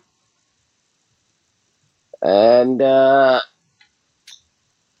on. And that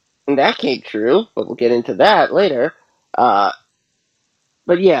came true, but we'll get into that later.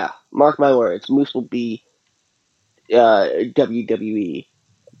 But yeah, mark my words, Moose will be WWE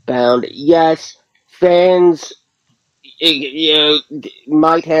bound. Yes, fans,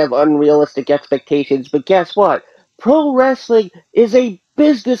 might have unrealistic expectations, but guess what? Pro wrestling is a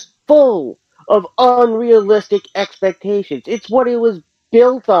business full of unrealistic expectations. It's what it was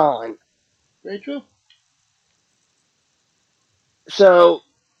built on. Very true. So,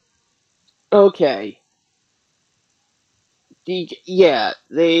 okay. Yeah,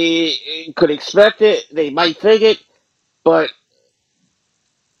 they could expect it, they might think it, but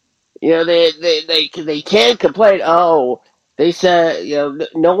they can't complain. Oh, they said,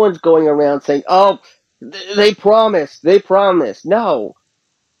 no one's going around saying, "Oh, they promised, they promised." No,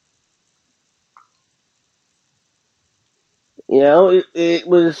 it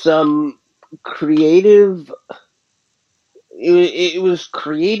was creative. It was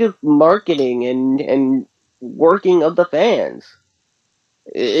creative marketing and working of the fans.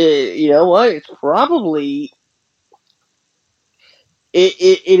 You know what? It's probably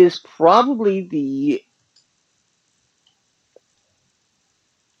it is probably the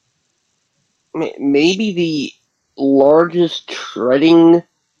maybe the largest treading.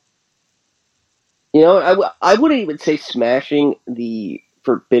 I wouldn't even say smashing the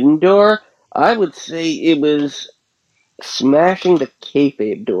forbidden door. I would say it was smashing the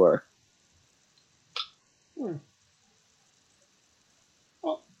kayfabe door.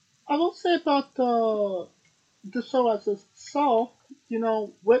 Well, I will say about the show as itself,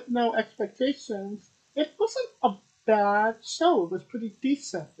 with no expectations, it wasn't a bad show. It was pretty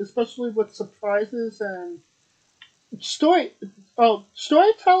decent, especially with surprises and story. Oh,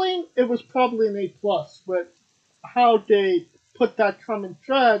 storytelling. It was probably an A+ with how they put that common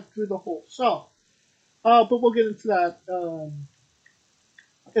thread through the whole show. But we'll get into that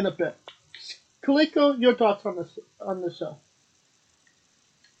in a bit. Kaliko, your thoughts on the show?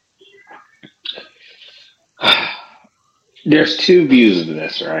 There's two views of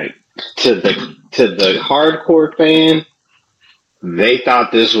this, right? To the hardcore fan, they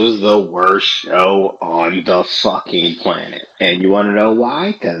thought this was the worst show on the fucking planet. And you want to know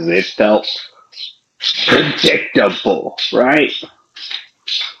why? Because it felt predictable, right?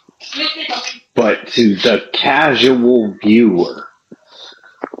 But to the casual viewer,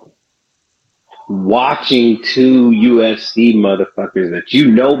 watching two UFC motherfuckers that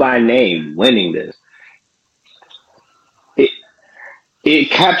you know by name winning this,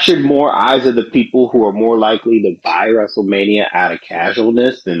 it captured more eyes of the people who are more likely to buy WrestleMania out of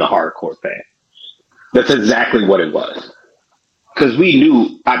casualness than the hardcore fan. That's exactly what it was. Because we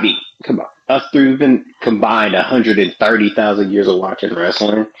knew, I mean, come on, us three have been combined 130,000 years of watching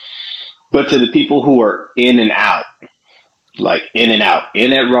wrestling. But to the people who are in and out, like in and out,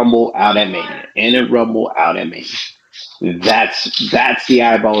 in at Rumble, out at Mania, in at Rumble, out at Mania, that's the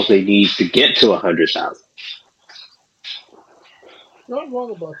eyeballs they need to get to 100,000. Not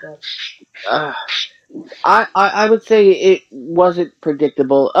wrong about that. I would say it wasn't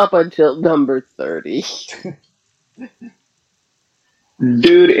predictable up until number 30.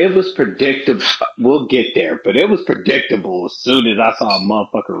 Dude, it was predictable. We'll get there, but it was predictable as soon as I saw a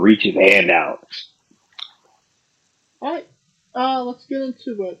motherfucker reach his hand out. Alright, let's get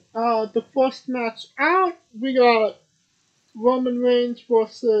into it. The first match out, we got Roman Reigns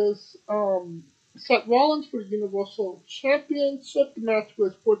versus Seth Rollins for the Universal Championship. The match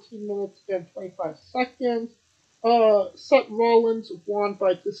was 14 minutes and 25 seconds. Seth Rollins won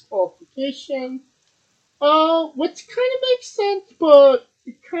by disqualification. Which kind of makes sense, but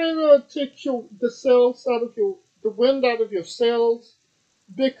it kind of takes the wind out of your sails,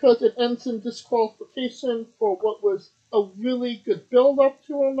 because it ends in disqualification for what was a really good build up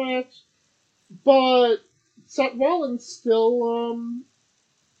to a match. But Seth Rollins still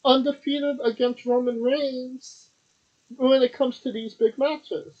undefeated against Roman Reigns when it comes to these big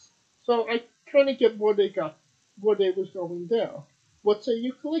matches. So I kind of get where they was going there. What say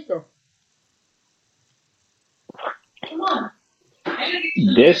you, Kaliko?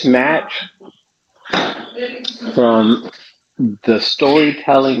 This match, from the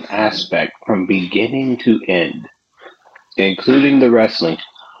storytelling aspect, from beginning to end, including the wrestling,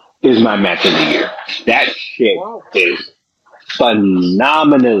 is my match of the year. That shit is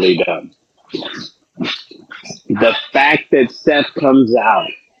phenomenally done. The fact that Seth comes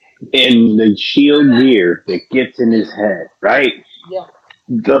out in the Shield gear that gets in his head, right? Yeah.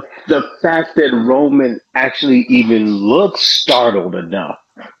 The fact that Roman actually even looks startled enough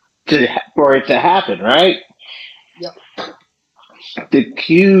for it to happen, right? Yep. The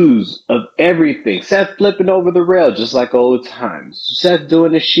cues of everything. Seth flipping over the rail just like old times. Seth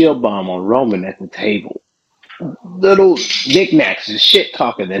doing the shield bomb on Roman at the table. Little knickknacks and shit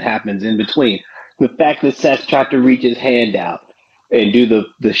talking that happens in between. The fact that Seth tried to reach his hand out and do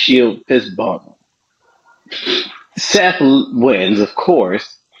the Shield fist bump. Seth wins, of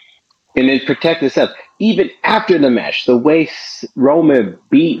course, and then protect himself. Even after the match, the way Roman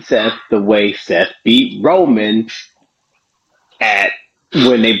beat Seth, the way Seth beat Roman at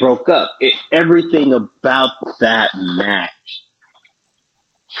when they broke up, everything about that match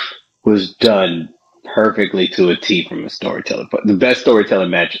was done perfectly to a T from a storytelling. But the best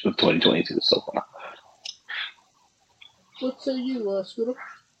storytelling match of 2022 so far. What say you, Scooter?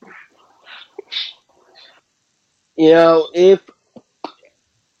 You know, if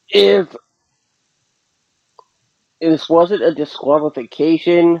this wasn't a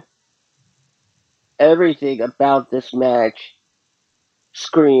disqualification, everything about this match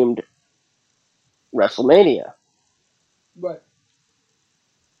screamed WrestleMania. Right.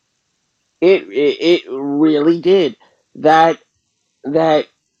 It really did. That that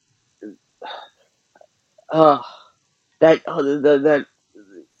uh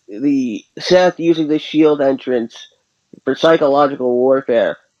the Seth using the Shield entrance for psychological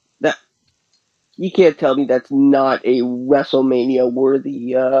warfare. That you can't tell me that's not a WrestleMania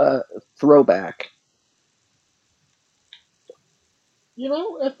worthy throwback. You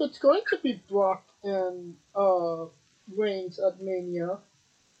know, if it's going to be Brock and Reigns at Mania,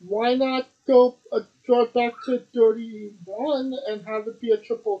 why not go draw it back to 31 and have it be a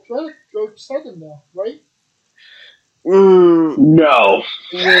triple threat? George Sutton now, right? No.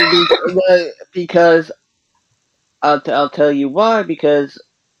 Because I'll tell you why. Because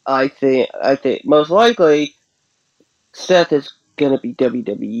I think most likely Seth is gonna be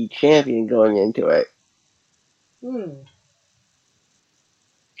WWE champion going into it, Hmm.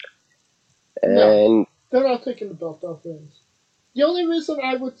 No, and they're not taking the belt off Reigns. The only reason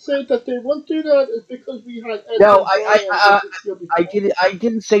I would say that they won't do that is because we had Edge no, and Bryan with this year before. I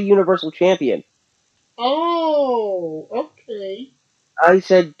didn't say Universal Champion. Oh, okay. I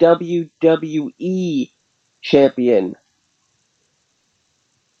said WWE champion.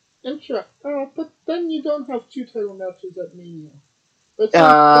 Interesting. But then you don't have two title matches at Mania. But since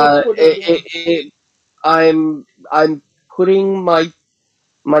that's what everyone. I'm putting my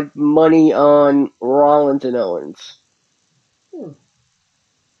money on Rollins and Owens. Hmm.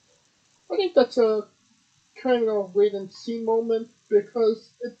 I think that's a kind of wait and see moment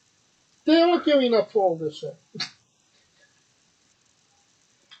because they are giving up for all this shit.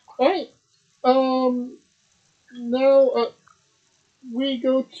 Alright. Now we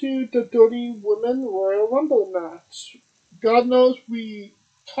go to the Dirty Women Royal Rumble match. God knows we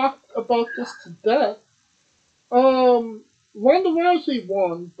talked about this to death. Ronda Rousey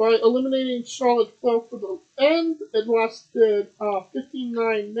won by eliminating Charlotte Flair for the end. It lasted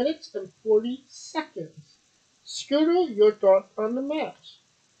 59 minutes and 40 seconds. Scooter, your thoughts on the match?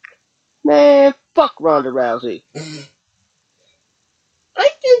 Man, fuck Ronda Rousey. I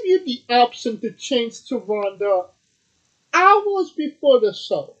gave you the option to change to Ronda hours before the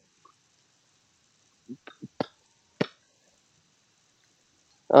show.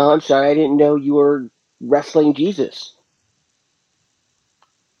 Oh, I'm sorry, I didn't know you were wrestling Jesus.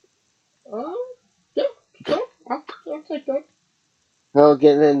 Um, yeah, sure, I'll take that. Well,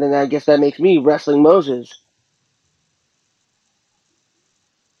 then I guess that makes me wrestling Moses.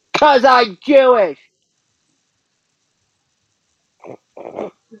 'Cause I'm Jewish!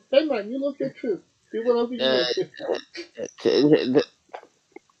 Hey man, you look your truth. Do whatever you Uh, want to.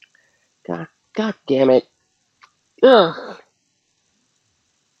 God damn it. Ugh.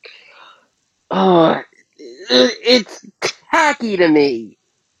 Oh, it's tacky to me.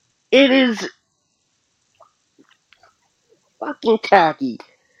 It is fucking tacky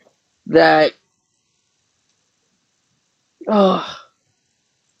that, oh,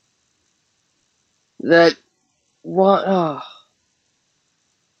 that, oh.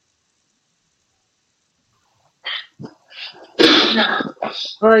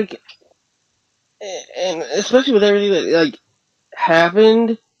 Like, and especially with everything that, like,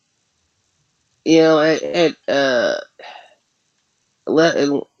 happened, you know,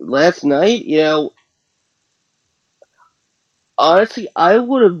 last night, you know, honestly, I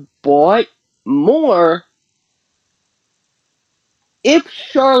would have bought more if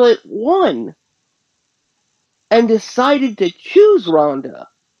Charlotte won and decided to choose Ronda.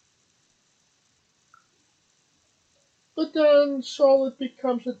 But then Charlotte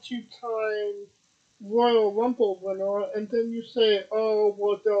becomes a two-time Royal Rumble winner, and then you say, "Oh,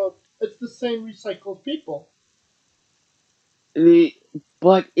 well, it's the same recycled people."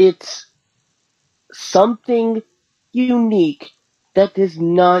 But it's something unique that has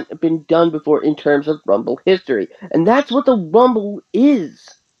not been done before in terms of Rumble history. And that's what the Rumble is.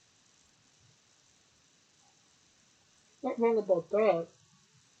 Not wrong about that.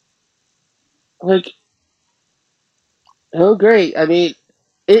 Like, oh, great. I mean,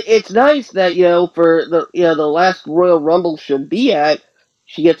 it's nice that, for the last Royal Rumble she'll be at,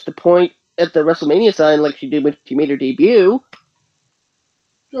 she gets to point at the WrestleMania sign like she did when she made her debut.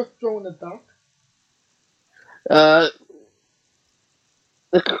 Just throwing it back. Uh,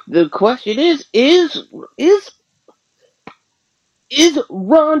 the question is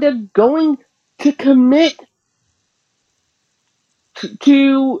Ronda going to commit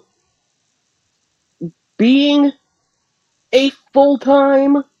to being a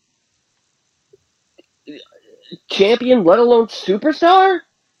full-time champion, let alone superstar,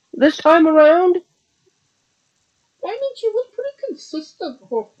 this time around? I mean, she was pretty consistent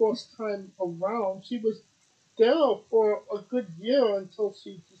her first time around. She was there for a good year until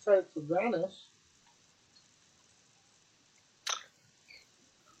she decided to vanish.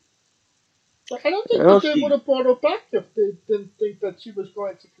 But I don't think Well, that they would have brought her back if they didn't think that she was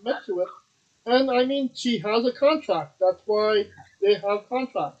going to commit to it. And I mean, she has a contract. That's why they have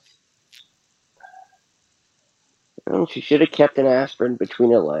contracts. she should have kept an aspirin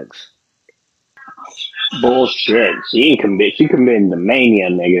between her legs. Bullshit. She ain't commit. She committing to mania,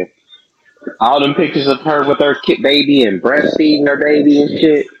 nigga. All them pictures of her with her kid baby and breastfeeding her baby and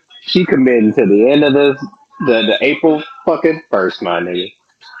shit. She committing to the end of the April fucking 1st, my nigga.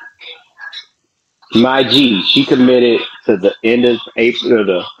 My G, she committed to the end of April, or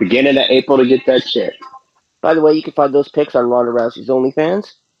the beginning of April to get that check. By the way, you can find those pics on Ronda Rousey's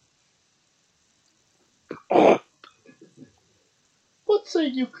OnlyFans. What say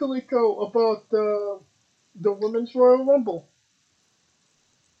you, Kaliko, about the Women's Royal Rumble?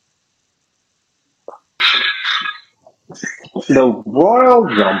 The Royal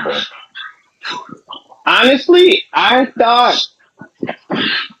Rumble. Honestly, I thought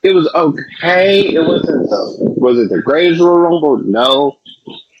it was okay. It wasn't was it the greatest Royal Rumble? No.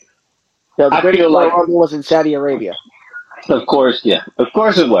 No, the I greatest feel Royal like, Rumble was in Saudi Arabia. of course, yeah. Of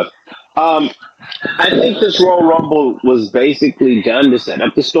course it was. I think this Royal Rumble was basically done to set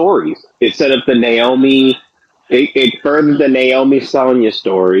up the stories. It set up the Naomi, it furthered the Naomi Sonya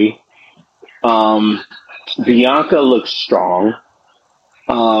story. Um, Bianca looks strong.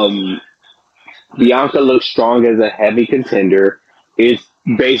 Um, Bianca looks strong as a heavy contender. It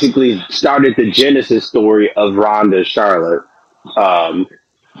basically started the genesis story of Ronda Charlotte. Um,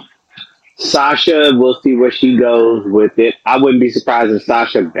 Sasha, we'll see where she goes with it. I wouldn't be surprised if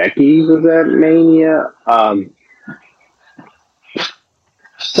Sasha Becky was at Mania.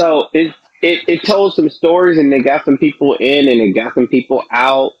 So it told some stories and it got some people in and it got some people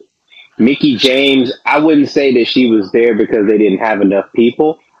out. Mickey James, I wouldn't say that she was there because they didn't have enough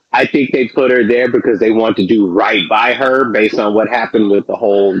people. I think they put her there because they want to do right by her based on what happened with the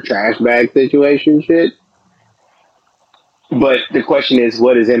whole trash bag situation shit. But the question is,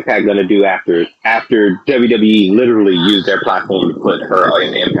 what is Impact going to do after WWE literally used their platform to put her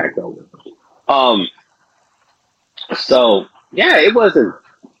in Impact over? Um, so yeah, it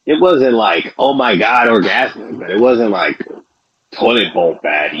wasn't like, oh my god, orgasmic, but it wasn't like toilet bowl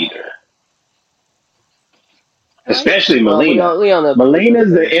bad either. Especially Well, we Melina. all know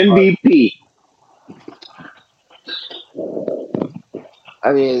Melina's the MVP.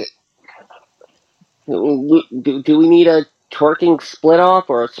 I mean, do we need a twerking split off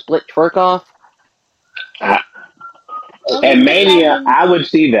or a split twerk off? And Mania, I would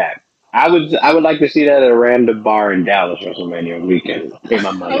see that. I would like to see that at a random bar in Dallas WrestleMania weekend. Pay my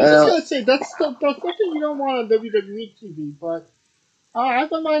I money. was just gonna say that's something you don't want on WWE TV, but I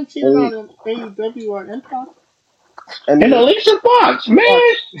don't mind seeing it on AEW or Impact. And Alicia Fox, man.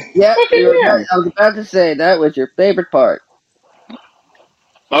 Yeah, yeah. I was about to say that was your favorite part.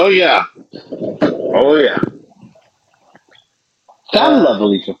 Oh yeah. Oh yeah. I love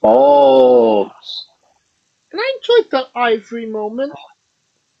Alicia Fox. And I enjoyed the Ivory moment.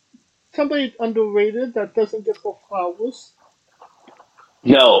 Somebody underrated that doesn't get her flowers.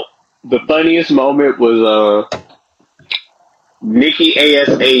 No, the funniest moment was Nikki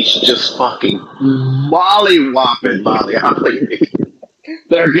ASH just fucking molly-whopping Molly Holly.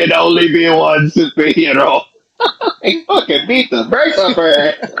 There can only be one superhero. He fucking beat the brakes off her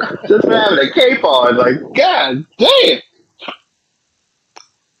head just for having a cape on. Like, god damn.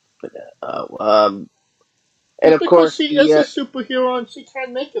 And of Because course, she is a superhero and she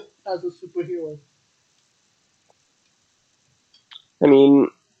can make it as a superhero. I mean,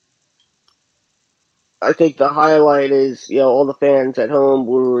 I think the highlight is, all the fans at home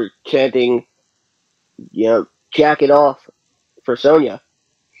were chanting, jack it off for Sonya.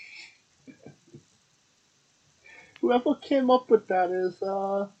 Whoever came up with that is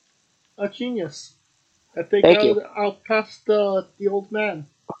a genius. I think Thank you. I'll pass the old man.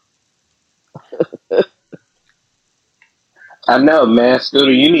 I know, man.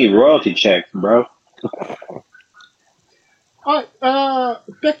 Scooter, you need royalty checks, bro. Alright,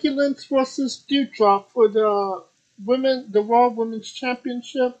 Becky Lynch versus Dewdrop for the Raw Women's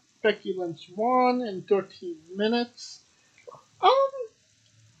Championship. Becky Lynch won in 13 minutes. Um,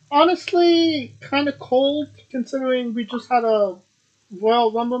 Honestly, kind of cold considering we just had a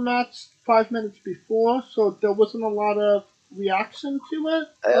Royal Rumble match 5 minutes before, so there wasn't a lot of reaction to it.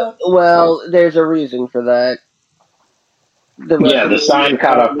 Well, there's a reason for that. The Yeah, the sign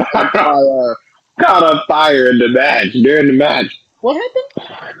caught WrestleMania on on fire. caught on fire in the match during the match. What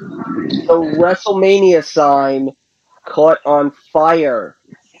happened? The WrestleMania sign caught on fire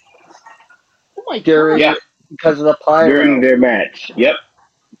Oh my during Yeah, because of the during pyro. their match. Yep.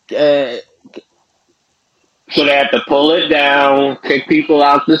 Uh, So they had to pull it down, kick people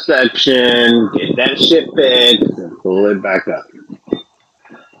out the section, get that shit fixed, and pull it back up.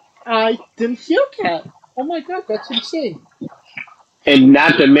 I didn't hear that. Oh my god, that's insane. And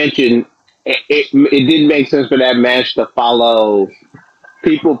not to mention, it didn't make sense for that match to follow.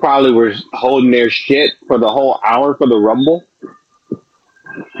 People probably were holding their shit for the whole hour for the Rumble.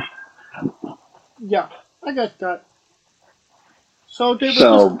 Yeah, I got that. So they were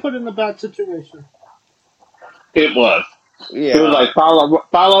So just put in a bad situation. it was. yeah. It was like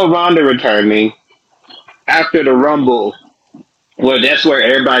follow Ronda returning after the Rumble. Well, that's where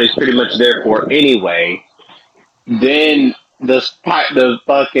everybody's pretty much there for anyway. Then the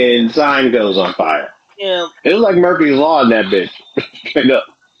fucking sign goes on fire. Yeah. It was like Murphy's Law in that bitch. Straight up.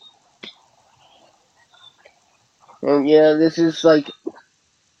 And yeah, this is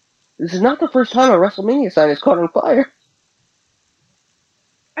not the first time a WrestleMania sign is caught on fire.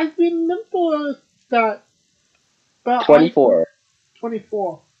 I remember that. But 24.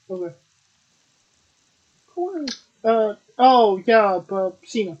 24. Okay. Oh yeah, but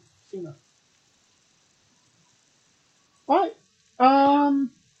Cena. Alright.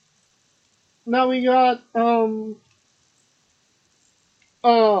 Now we got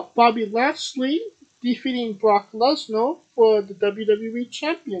Bobby Lashley defeating Brock Lesnar for the WWE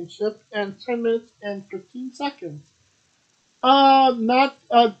Championship in 10 minutes and 15 seconds. Not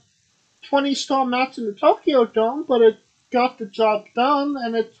a 20-star match in the Tokyo Dome, but it got the job done,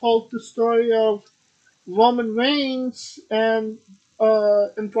 and it told the story of Roman Reigns and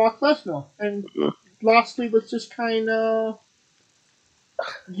Brock Lesnar. And Lashley was just kind of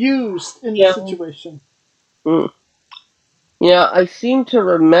used in the situation. Yeah, I seem to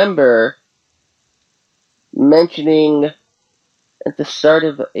remember mentioning at the start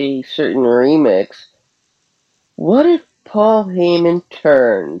of a certain remix, what if Paul Heyman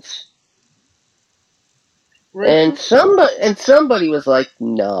turns? And somebody was like,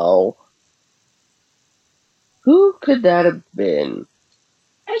 no. Who could that have been?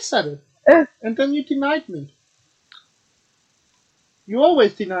 I said it. And then you denied me. You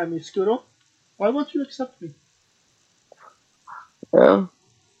always deny me, Scooter. Why won't you accept me? Well,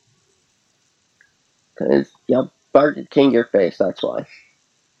 because you Burger King your face, that's why.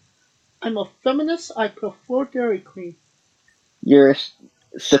 I'm a feminist. I prefer Dairy Queen. You're a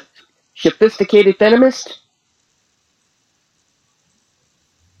sophisticated feminist?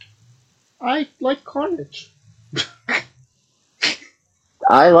 I like Carnage.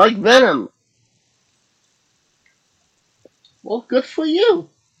 I like Venom. Well, good for you.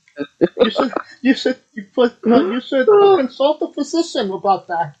 You should consult a physician about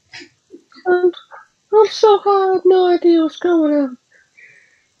that. I'm so high, I have no idea what's going on.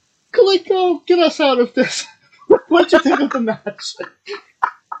 Kaliko, get us out of this. What'd you think of the match?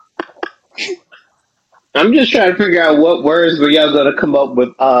 I'm just trying to figure out what words were y'all gonna come up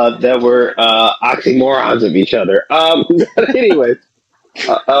with that were oxymorons of each other. But anyways,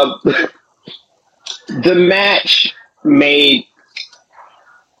 the match made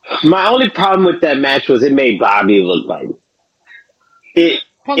my only problem with that match was it made Bobby look like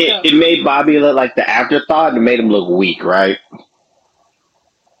it made Bobby look like the afterthought and made him look weak, right?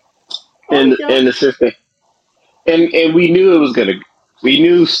 In the system, and we knew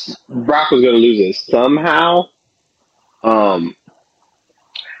Brock was gonna lose it somehow.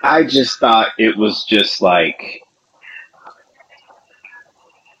 I just thought it was just like,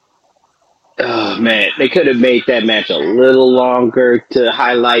 oh man, they could have made that match a little longer to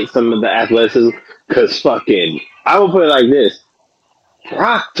highlight some of the athleticism. Cause fucking, I will put it like this: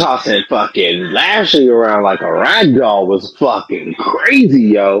 Brock tossing fucking Lashley around like a ragdoll was fucking crazy,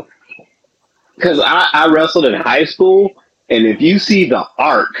 yo. Cause I wrestled in high school, and if you see the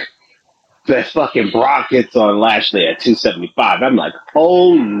arc that fucking Brock gets on Lashley at 275, I'm like,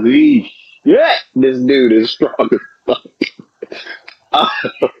 holy Yeah, this dude is strong as fuck. Uh,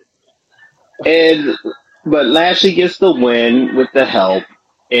 and but Lashley gets the win with the help,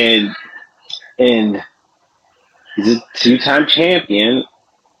 and he's a two-time champion.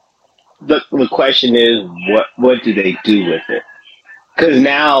 The question is, what do they do with it? Because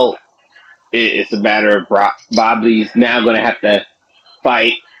now it's a matter of Bobby's now going to have to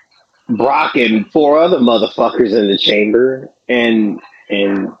fight Brock and four other motherfuckers in the chamber, and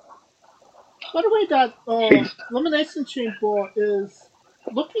By the way, that Elimination Chamber is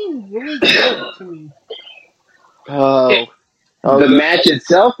looking really good to me. Oh, the match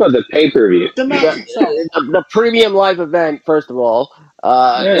itself or the pay per view. The match itself. The premium live event, first of all.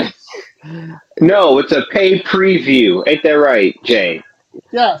 No, it's a pay preview. Ain't that right, Jay?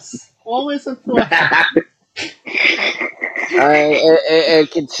 Yes, always important.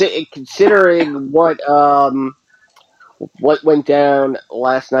 Considering what went down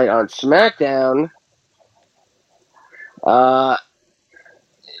last night on SmackDown,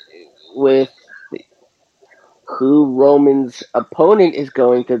 with who Roman's opponent is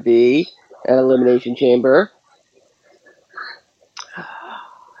going to be at Elimination Chamber.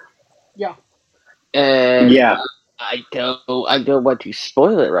 Yeah. And yeah. I don't want to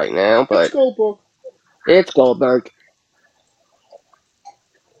spoil it right now, but it's Goldberg. It's Goldberg.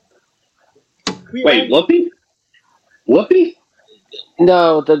 Wait, Whoopi? Whoopi?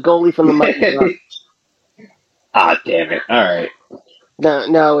 No, the goalie from the Mighty Ducks. Ah, damn it! All right.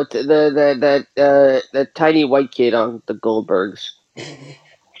 No, it's the tiny white kid on the Goldbergs.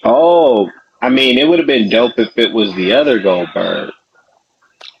 Oh, I mean, it would have been dope if it was the other Goldberg.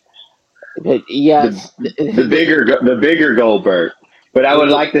 Yes, the bigger Goldberg. But I would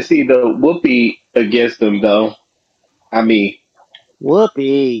like to see the Whoopi against him, though. I mean,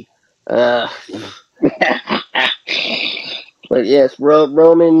 Whoopi. But yes,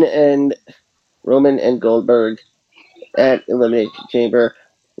 Roman and Goldberg at Elimination Chamber.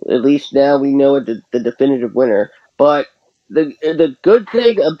 At least now we know the definitive winner. But the good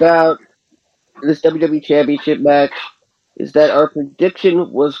thing about this WWE Championship match is that our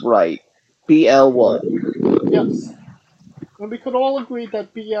prediction was right. BL won. Yes. And we could all agree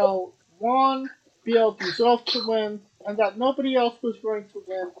that BL won, BL deserved to win, and that nobody else was going to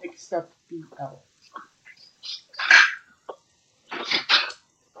win except BL.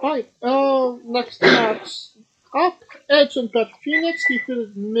 Alright, next match up. Edge and Beth Phoenix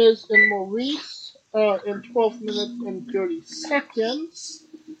defeated Miz and Maurice in 12 minutes and 30 seconds.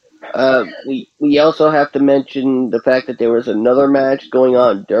 We also have to mention the fact that there was another match going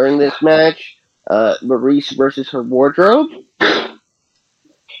on during this match. Maurice versus her wardrobe.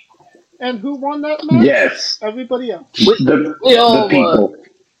 And who won that match? Yes. Everybody else. The people.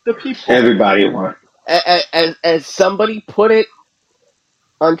 The people. Everybody won. As somebody put it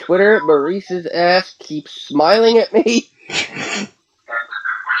on Twitter, Maurice's ass keeps smiling at me.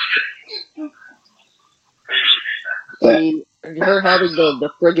 I mean, her having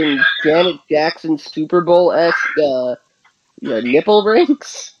the friggin' Janet Jackson Super Bowl-esque nipple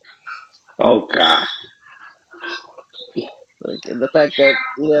rings. Oh, God. Like, the fact that,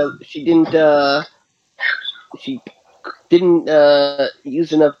 she didn't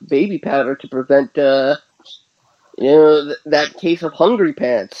use enough baby powder to prevent, that case of hungry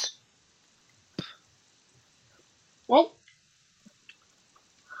pants. Well,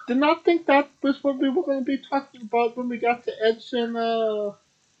 did not think that was what we were going to be talking about when we got to Edge and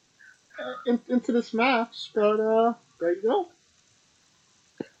into this match, but there you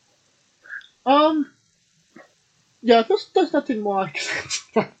go. Yeah, there's nothing more I can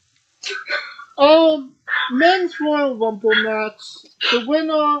say. Men's Royal Rumble match. The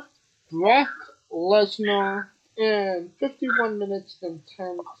winner, Brock Lesnar, in 51 minutes and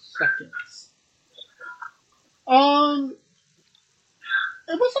 10 seconds.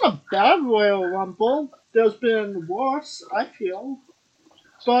 It wasn't a bad Royal Rumble. There's been worse, I feel.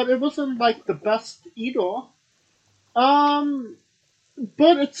 But it wasn't like the best either.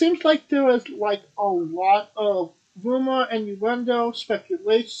 But it seems like there is like a lot of rumor, innuendo,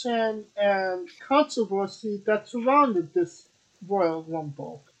 speculation, and controversy that surrounded this Royal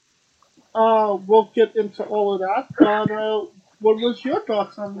Rumble. We'll get into all of that, but what was your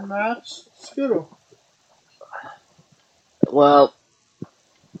thoughts on the match, Scooter? Well,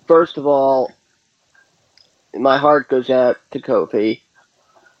 first of all, my heart goes out to Kofi.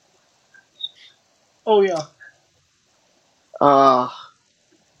 Oh yeah.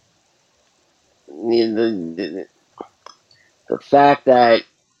 The fact that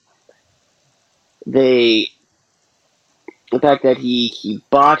the fact that he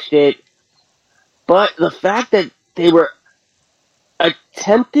botched it, but the fact that they were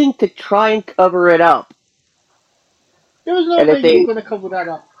attempting to try and cover it up. There was no And way if they you were going to cover that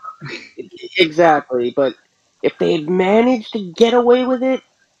up. exactly, but if they had managed to get away with it,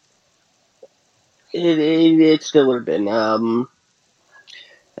 it still would have been.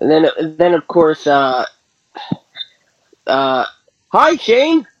 And then of course, hi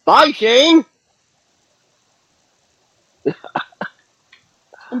Shane, bye Shane.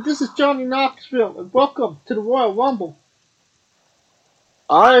 And this is Johnny Knoxville, and welcome to the Royal Rumble.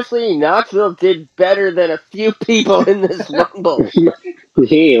 Honestly, Knoxville did better than a few people in this Rumble.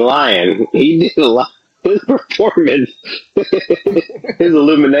 He ain't lying. He did a lot. His performance, his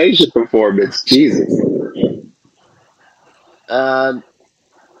illumination performance, Jesus.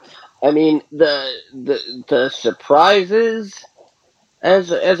 I mean the surprises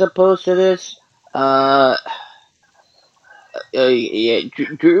as opposed to this. Yeah,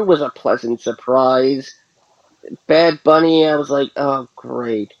 Drew was a pleasant surprise. Bad Bunny, I was like, oh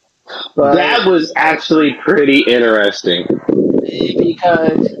great, but That was actually pretty interesting.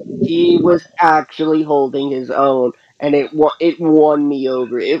 because he was actually holding his own, and it won me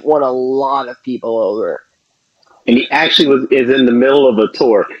over. It won a lot of people over. And he actually is in the middle of a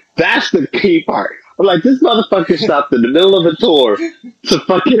tour. That's the key part. I'm like, this motherfucker stopped in the middle of a tour to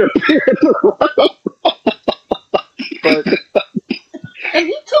fucking appear at the Royal. But And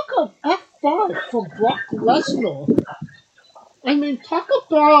he took a F5 from Brock Lesnar. I mean, talk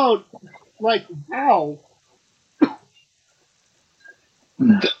about, like, wow.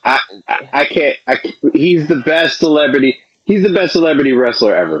 I can't. He's the best celebrity. He's the best celebrity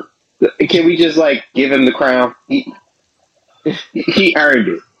wrestler ever. Can we just like give him the crown? He earned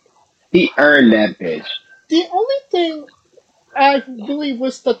it. He earned that bitch. The only thing I really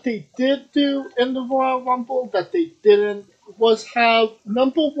wish that they did do in the Royal Rumble that they didn't was have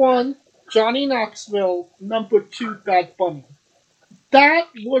number one, Johnny Knoxville, number two, Bad Bunny. That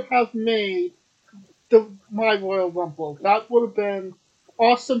would have made my Royal Rumble. That would have been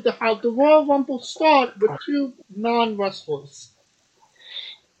awesome to have the Royal Rumble start with two non-wrestlers.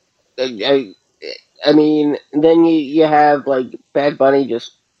 I, I mean, then you have like Bad Bunny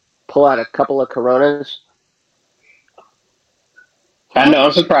just pull out a couple of Coronas. I know.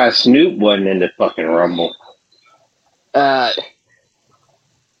 I'm surprised Snoop wasn't in the fucking Rumble.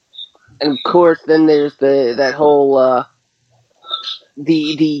 And of course, then there's that whole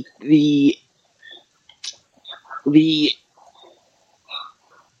the the the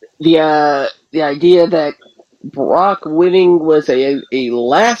the idea that Brock winning was a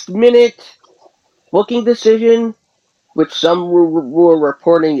last minute booking decision, which some were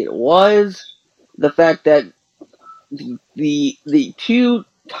reporting it was. The fact that the two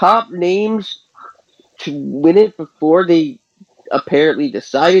top names to win it before they apparently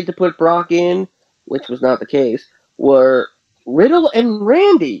decided to put Brock in, which was not the case, were Riddle and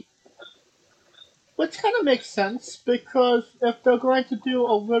Randy. Which kind of makes sense because if they're going to do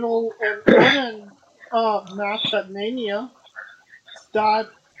a Riddle and Orton match at Mania, that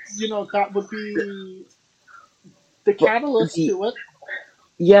that would be the catalyst The, to it.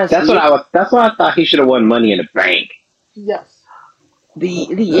 yes, That's what I was. That's why I thought he should have won Money in the Bank. Yes.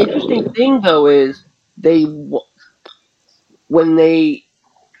 the interesting thing though is when they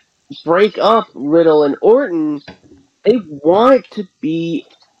break up Riddle and Orton, they want it to be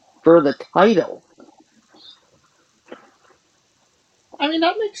for the title. I mean,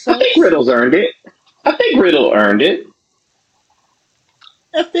 that makes I sense. think Riddle's earned it. I think Riddle earned it.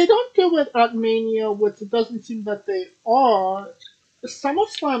 If they don't do it at Mania, which it doesn't seem that they are,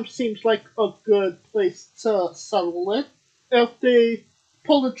 SummerSlam seems like a good place to settle it. If they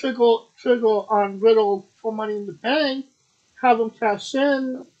pull the trigger on Riddle for Money in the Bank, have him cash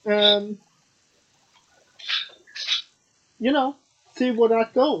in, and see where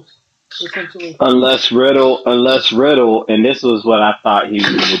that goes. Essentially, Unless Riddle, and this was what I thought he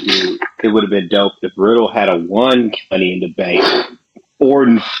would do. It would have been dope if Riddle had a one Money in the Bank,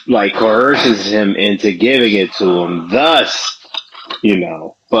 Orton like coerces him into giving it to him. Thus,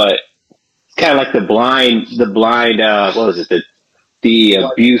 but it's kind of like the blind. What was it? The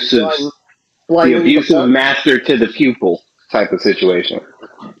abusive, the abusive master to the pupil type of situation.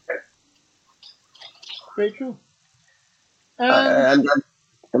 very true. And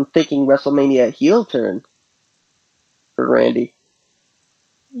I'm thinking WrestleMania heel turn for Randy.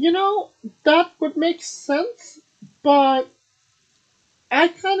 That would make sense, but I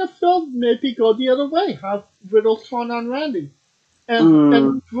kind of felt maybe go the other way, have Riddle turn on Randy,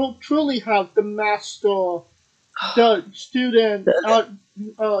 and truly have the master, the student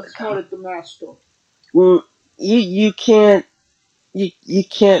outsmarted the master. You can't you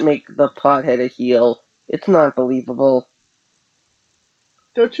can't make the pothead a heel. It's not believable.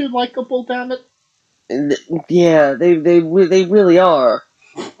 They're too likable, damn it. Yeah, they really are.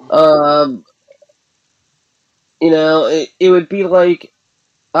 It would be like,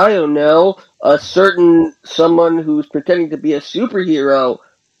 I don't know, someone who's pretending to be a superhero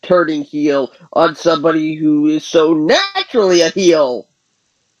turning heel on somebody who is so naturally a heel.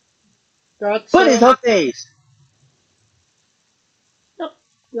 That's But his face.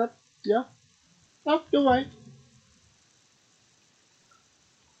 Yep. Oh, you're right.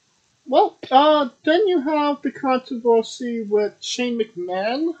 Well, then you have the controversy with Shane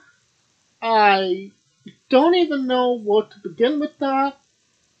McMahon. I don't even know where to begin with that,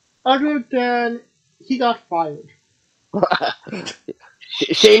 other than he got fired.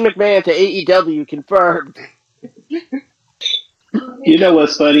 Shane McMahon to AEW confirmed. You know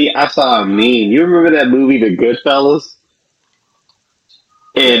what's funny? I saw a meme. You remember that movie, The Goodfellas?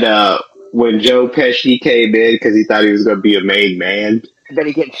 And when Joe Pesci came in because he thought he was going to be a made man, And then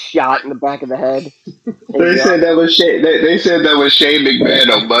he gets shot in the back of the head. they said that was Shane. They said that was Shane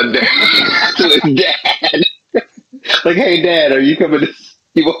McMahon on Monday to his dad. Like, hey, Dad, are you coming to?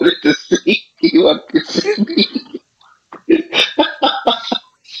 You wanted to see? You want to see me?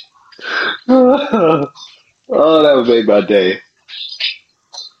 Oh, that would make my day.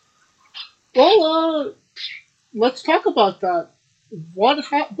 Well, let's talk about that. What the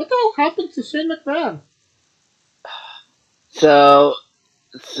hell happened to Shane McMahon? So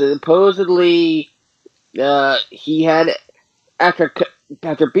supposedly, he had after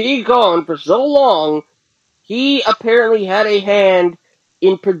being gone for so long, he apparently had a hand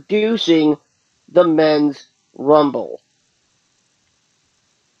in producing the men's rumble.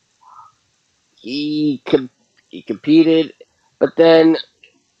 He competed, but then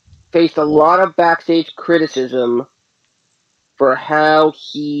faced a lot of backstage criticism for how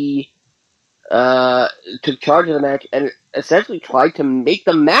he took charge of the match and essentially tried to make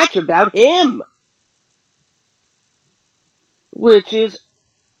the match about him, which is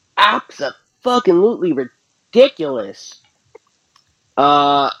absolutely ridiculous.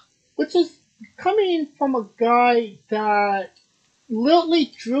 Which is coming from a guy that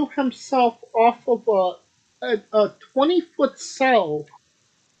literally drew himself off of a 20-foot cell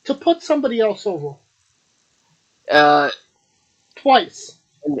to put somebody else over. Twice.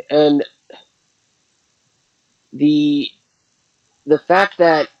 And the fact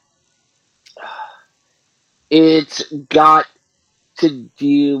that it's got to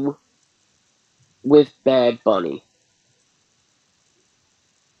do with Bad Bunny.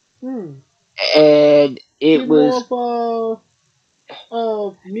 And it was more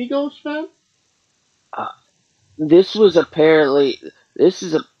of a Migos fan? This was apparently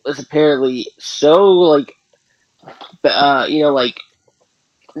so like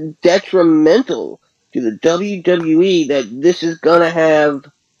detrimental to the WWE that this is gonna have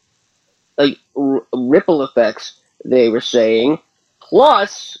like ripple effects. They were saying,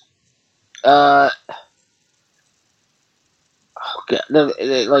 plus, and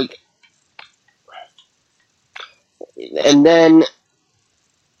then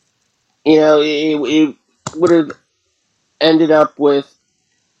it would have ended up with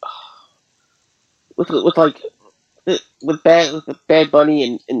Bad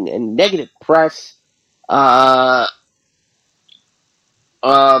Bunny and negative press.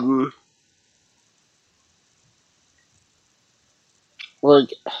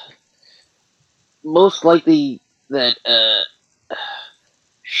 Like most likely that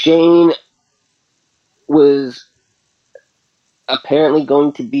Shane was apparently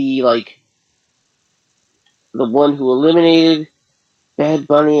going to be like the one who eliminated Bad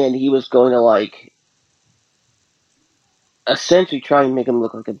Bunny, and he was going to like essentially try and make him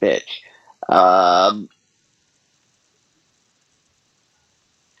look like a bitch.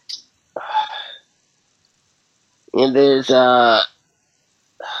 And there's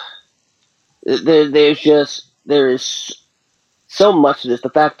there is so much to this. The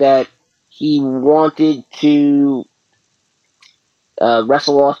fact that he wanted to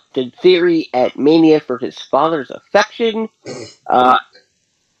wrestle Austin Theory at Mania for his father's affection,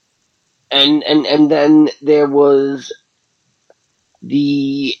 and then there was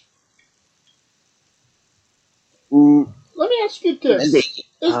the. Let me ask you this: is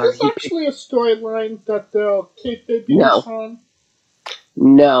this actually a storyline that they'll keep based on?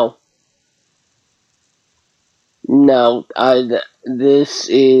 No. This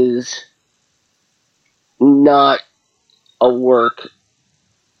is not a work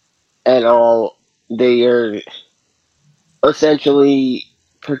at all. They are essentially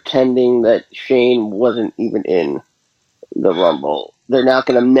pretending that Shane wasn't even in the Rumble. They're not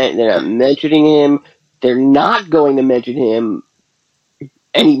mentioning him. They're not going to mention him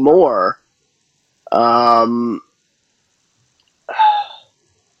anymore.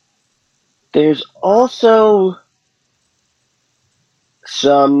 There's also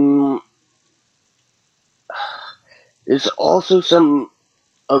some. There's also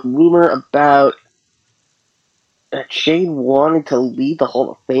a rumor about Shane wanting to lead the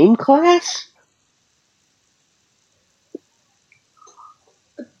Hall of Fame class.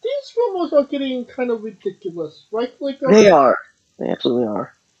 These rumors are getting kind of ridiculous, right, Flicker? They are. They absolutely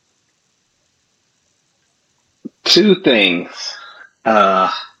are. Two things.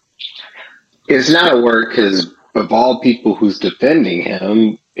 It's not a word because of all people who's defending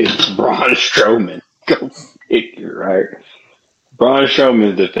him, it's Braun Strowman. Go figure, right? Braun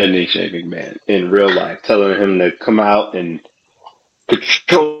Strowman is defending Shane McMahon in real life, telling him to come out and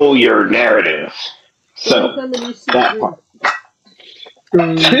control your narrative. So, that part.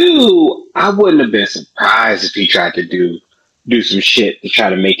 Two, I wouldn't have been surprised if he tried to do some shit to try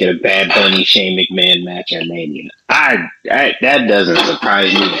to make it a Bad Bunny Shane McMahon match at Mania. That doesn't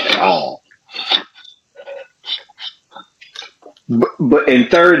surprise me at all. But and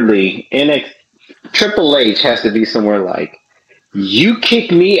thirdly, Triple H has to be somewhere like, you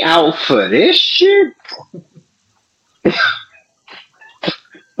kick me out for this shit?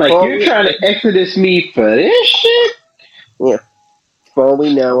 You're trying to exodus me for this shit? Yeah. For all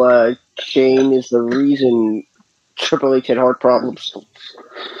we know, Shane is the reason Triple H had heart problems.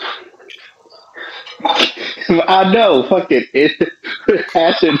 I know, fuck it. It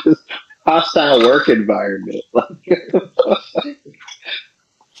has in this hostile work environment.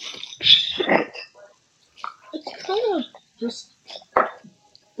 Shit. It's kind of just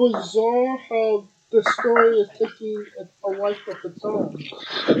bizarre how the story is taking a life of its own.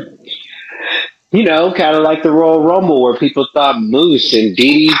 You know, kind of like the Royal Rumble where people thought Moose and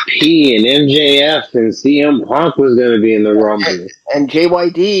DDP and MJF and CM Punk was going to be in the Rumble. And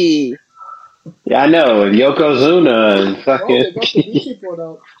JYD. Yeah, I know. And Yokozuna and fucking... Oh, they got the Ouija board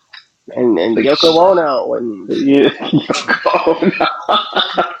out. And Yoko Ono. And... Yeah, Yoko Ono.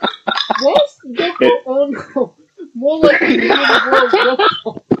 What's Yoko Ono? More like the world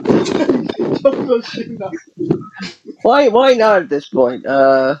Yoko Shina. Why not at this point?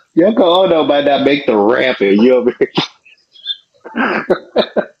 Yoko Ono might not make the ramp and you over here.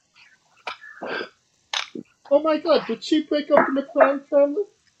 Oh my god, did she break up the McLaren family?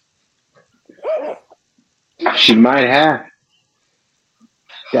 She might have.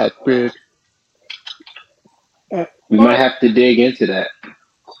 That's big. We might have to dig into that.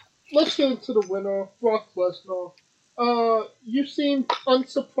 Let's get into the winner, Brock Lesnar. You seemed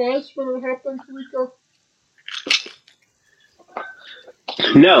unsurprised when it happened, Rico?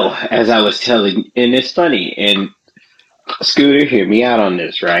 No, as I was telling, and it's funny, and Scooter, hear me out on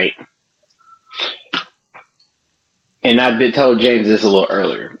this, right? And I've been told James this a little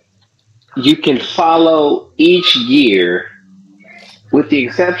earlier. You can follow each year, with the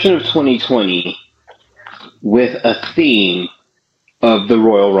exception of 2020, with a theme of the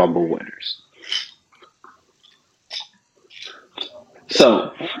Royal Rumble winners.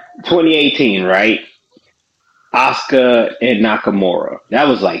 So, 2018, right? Asuka and Nakamura. That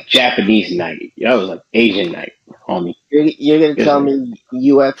was like Japanese night. That was like Asian night, homie. You're going to tell me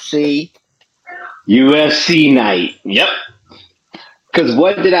UFC? UFC night. Yep. Because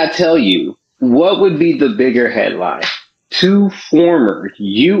what did I tell you? What would be the bigger headline? Two former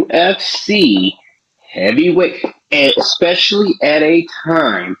UFC heavyweight, especially at a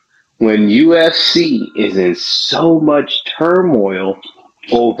time when UFC is in so much turmoil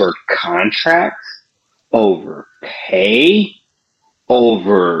over contracts, over pay,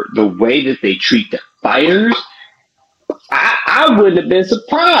 over the way that they treat the fighters. I wouldn't have been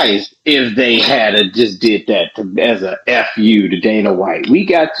surprised if they had just did that as a FU to Dana White. We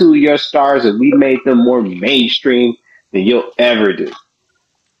got two of your stars and we made them more mainstream than you'll ever do.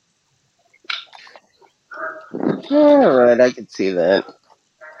 All right, I can see that.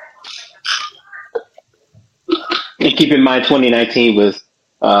 And keep in mind, 2019 was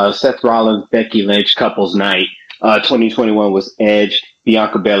Seth Rollins, Becky Lynch couples night. 2021 was Edge,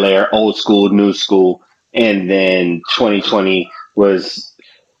 Bianca Belair, old school, new school. And then 2020 was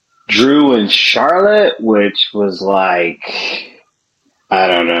Drew and Charlotte, which was like, I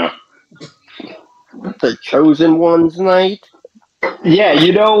don't know. The Chosen Ones night? Yeah,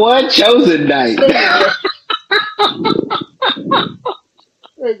 you know what? Chosen night. There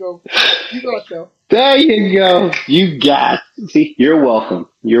you go. You got that. There you go. You got. See, you're welcome.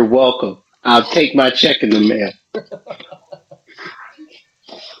 You're welcome. I'll take my check in the mail.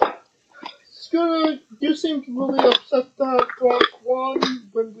 Scooter, you seemed really upset that Brock won.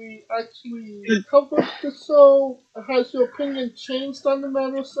 when we actually covered the show. Has your opinion changed on the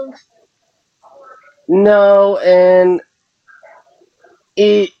matter since? No, and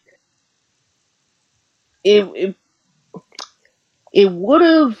it it it, it would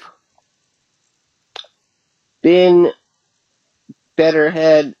have been better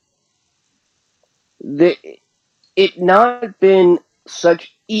had the, it not been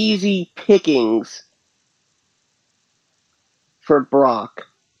such easy pickings for Brock.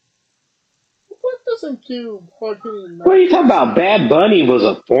 What doesn't do hard hitting? What are you talking about? Bad Bunny was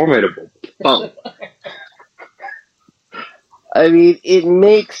a formidable punk. I mean, it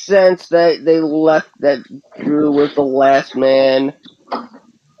makes sense that they left that Drew was the last man.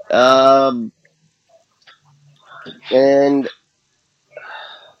 And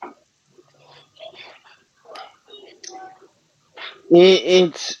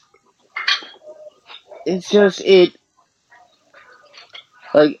it's just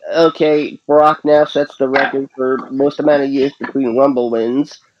like, okay, Brock now sets the record for most amount of years between Rumble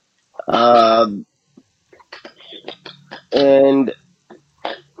wins. And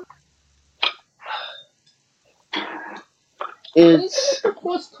it's the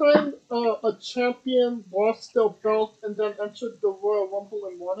first time a champion lost their belt and then entered the Royal Rumble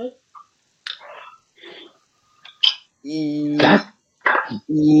and won it. Yeah.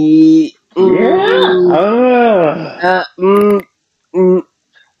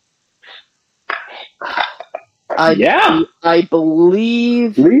 I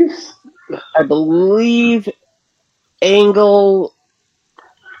believe Angle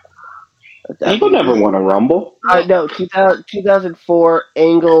never won a Rumble. No, 2004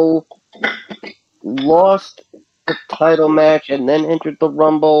 Angle lost the title match and then entered the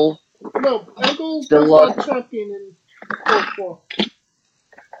Rumble. No, Angle was not champion in 2004.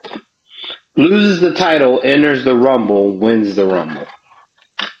 Loses the title, enters the Rumble, wins the Rumble.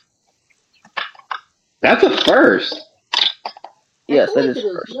 That's a first. Yes, that is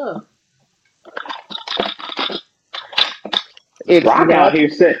first. Yeah. It's Rock out here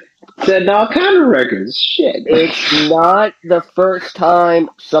setting all kind of records. Shit. It's not the first time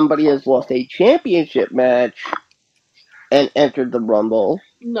somebody has lost a championship match and entered the Rumble.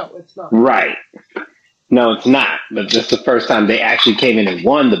 No, it's not. Right. No, it's not. But this is the first time they actually came in and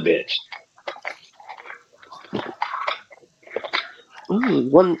won the bitch. Ooh,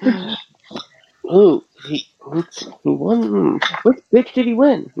 one. Ooh, he won. Which bitch did he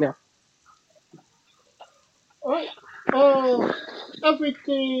win? No. Alright.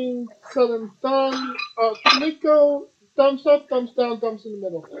 Everything said and done. Nico, thumbs up, thumbs down, thumbs in the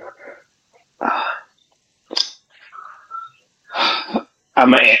middle.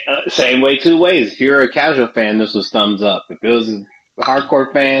 I'm same way, two ways. If you're a casual fan, this was thumbs up. If it was a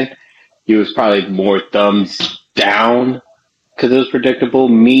hardcore fan, he was probably more thumbs down because it was predictable.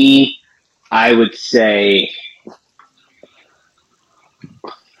 Me, I would say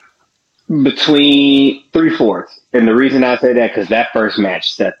between 3/4. And the reason I say that because that first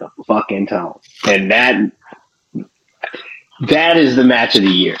match set the fucking tone, and that is the match of the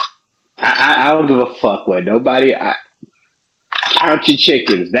year. I don't give a fuck what nobody. Count your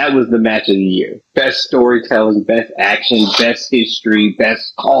chickens. That was the match of the year. Best storytelling, best action, best history,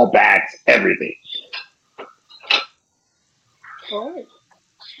 best callbacks, everything. All right.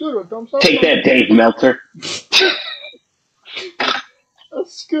 Scooter, thumbs up. Take that, Dave Meltzer.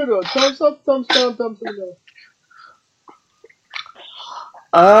 Scooter, thumbs up, thumbs down, thumbs in the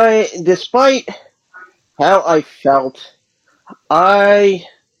middle. Despite how I felt, I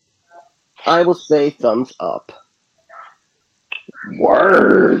will say thumbs up.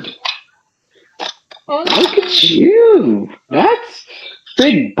 Word. Look at you. That's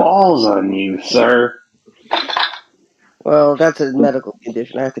big balls on you, sir. Well, that's a medical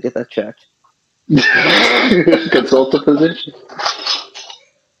condition. I have to get that checked. Consult the physician.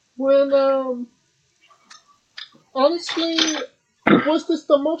 When, honestly, was this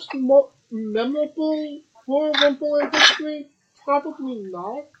the most memorable Royal Rumble in history? Probably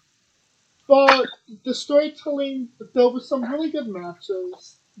not. But the storytelling, there was some really good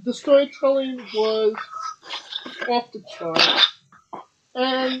matches. The storytelling was off the charts.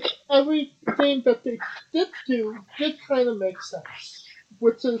 And everything that they did do did kind of make sense.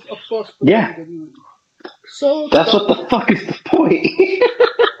 Which is a plus for WWE. So that's what the fuck is the point?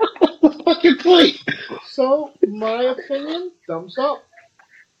 What's the fucking point? So, my opinion, thumbs up.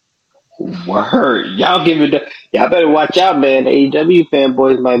 Word. Y'all better watch out, man. AEW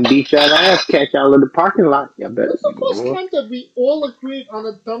fanboys might beat y'all ass, catch y'all in the parking lot. Y'all better. This is the first time that we all agreed on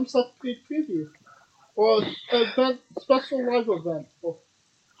a thumbs up preview. Or event, special live event.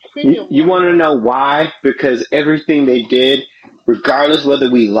 You want to know why? Because everything they did, regardless whether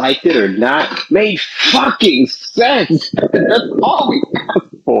we liked it or not, made fucking sense. That's all we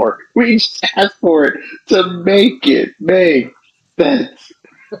asked for. We just asked for it to make it make sense.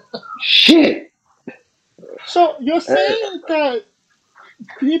 Shit. So you're saying that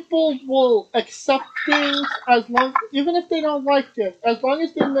people will accept things as long, even if they don't like it, as long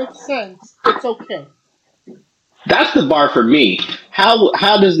as they make sense, it's okay. That's the bar for me. How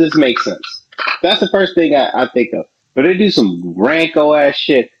does this make sense? That's the first thing I think of. But they do some ranko ass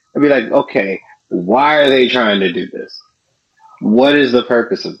shit, I'd be like, okay, why are they trying to do this? What is the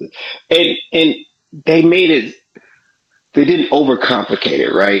purpose of this? And they made it. They didn't overcomplicate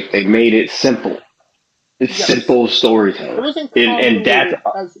it, right? They made it simple. It's simple storytelling. It wasn't and that's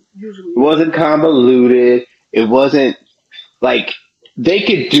as usually. It wasn't convoluted. It wasn't like they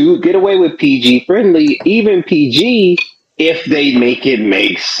could get away with PG friendly, even PG, if they make it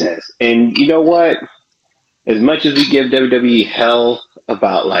make sense. And you know what? As much as we give WWE hell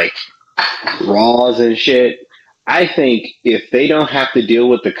about like Raws and shit, I think if they don't have to deal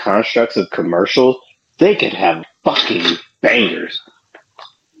with the constructs of commercials, they could have fucking bangers.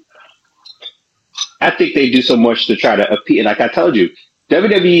 I think they do so much to try to appeal. Like I told you,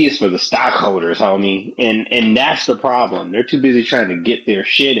 WWE is for the stockholders, homie, and that's the problem. They're too busy trying to get their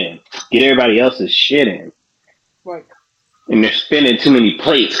shit in, get everybody else's shit in, Right. and they're spinning too many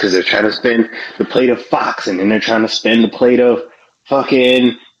plates because they're trying to spin the plate of Fox, and then they're trying to spin the plate of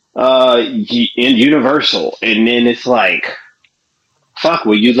fucking Universal, and then it's like, fuck,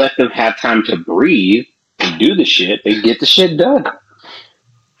 will you let them have time to breathe and do the shit? They get the shit done.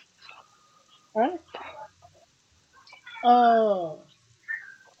 All right.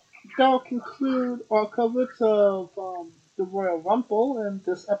 That'll conclude our coverage of the Royal Rumble and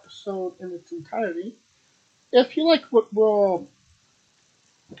this episode in its entirety. If you like what we're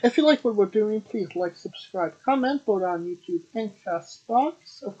doing, please like, subscribe, comment, vote on YouTube and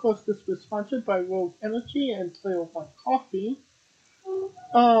Castbox. Of course, this was sponsored by Rogue Energy and Player One Coffee.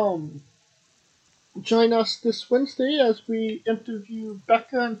 Join us this Wednesday as we interview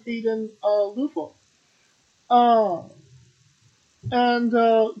Becca and Hayden Louvo. And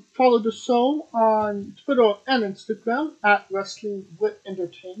follow the show on Twitter and Instagram at Wrestling with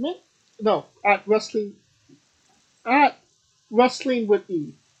Entertainment. No, at Wrestling with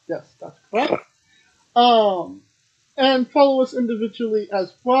E. Yes, that's correct. And follow us individually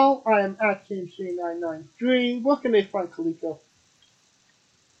as well. I am at James3993. Where can they find Kaliko?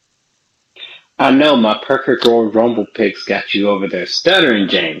 I know my perfect Royal Rumble picks got you over there stuttering,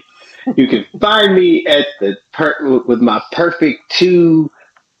 James. You can find me at with my perfect 2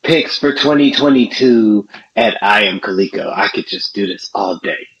 picks for 2022 at I Am Kaliko. I could just do this all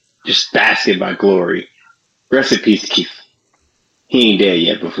day. Just bask in my glory. Rest in peace, Keith. He ain't dead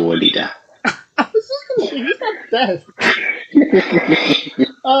yet before he died. I was just gonna say, he's not dead.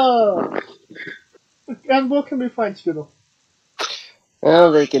 And where can we find Scooter?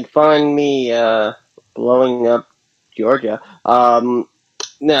 Well, they can find me blowing up Georgia.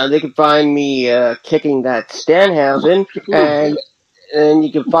 Now they can find me kicking that Stanhausen, and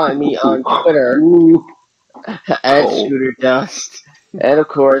you can find me on Twitter at Scooter Dust. And of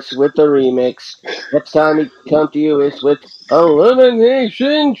course, with the remix, next time we come to you is with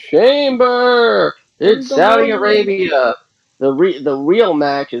Elimination Chamber. It's Saudi Arabia. The real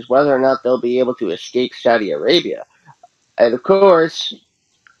match is whether or not they'll be able to escape Saudi Arabia. And of course,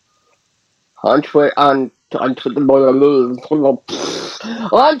 on Twitch, along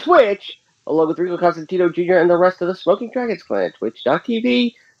with Rico Constantino Jr. and the rest of the Smoking Dragons clan,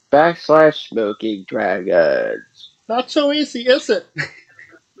 twitch.tv/Smoking Dragons. Not so easy, is it?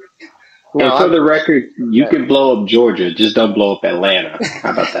 No, and for the record, you can blow up Georgia, just don't blow up Atlanta.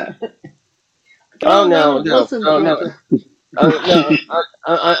 How about that? No.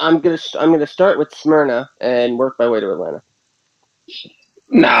 I'm gonna start with Smyrna and work my way to Atlanta.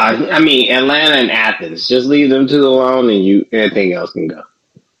 Nah, I mean Atlanta and Athens. Just leave them two alone, and anything else can go.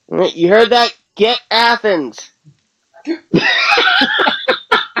 You heard that? Get Athens.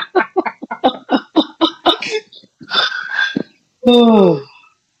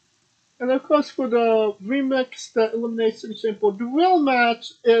 And of course, for the remix, the Elimination Chamber, the real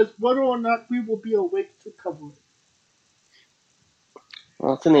match is whether or not we will be awake to cover it.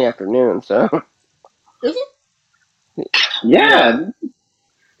 Well, it's in the afternoon, so. Is it? Yeah.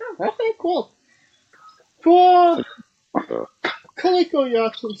 Okay, cool. For Kaliko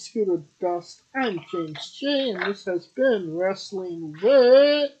Yachts and Scooter Dust, I'm James J, and this has been Wrestling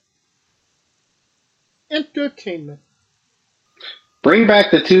with Entertainment. Bring back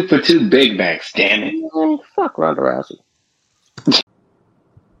the 2 for 2 Big Macs, damn it. Fuck Ronda Rousey.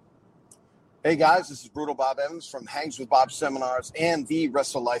 Hey guys, this is Brutal Bob Evans from Hangs with Bob Seminars and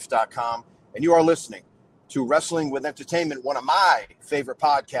TheWrestleLife.com, and you are listening to Wrestling with Entertainment, one of my favorite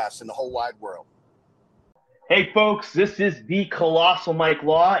podcasts in the whole wide world. Hey folks, this is the Colossal Mike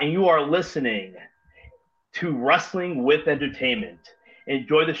Law, and you are listening to Wrestling with Entertainment.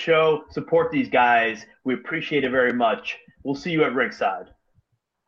 Enjoy the show, support these guys. We appreciate it very much. We'll see you at ringside.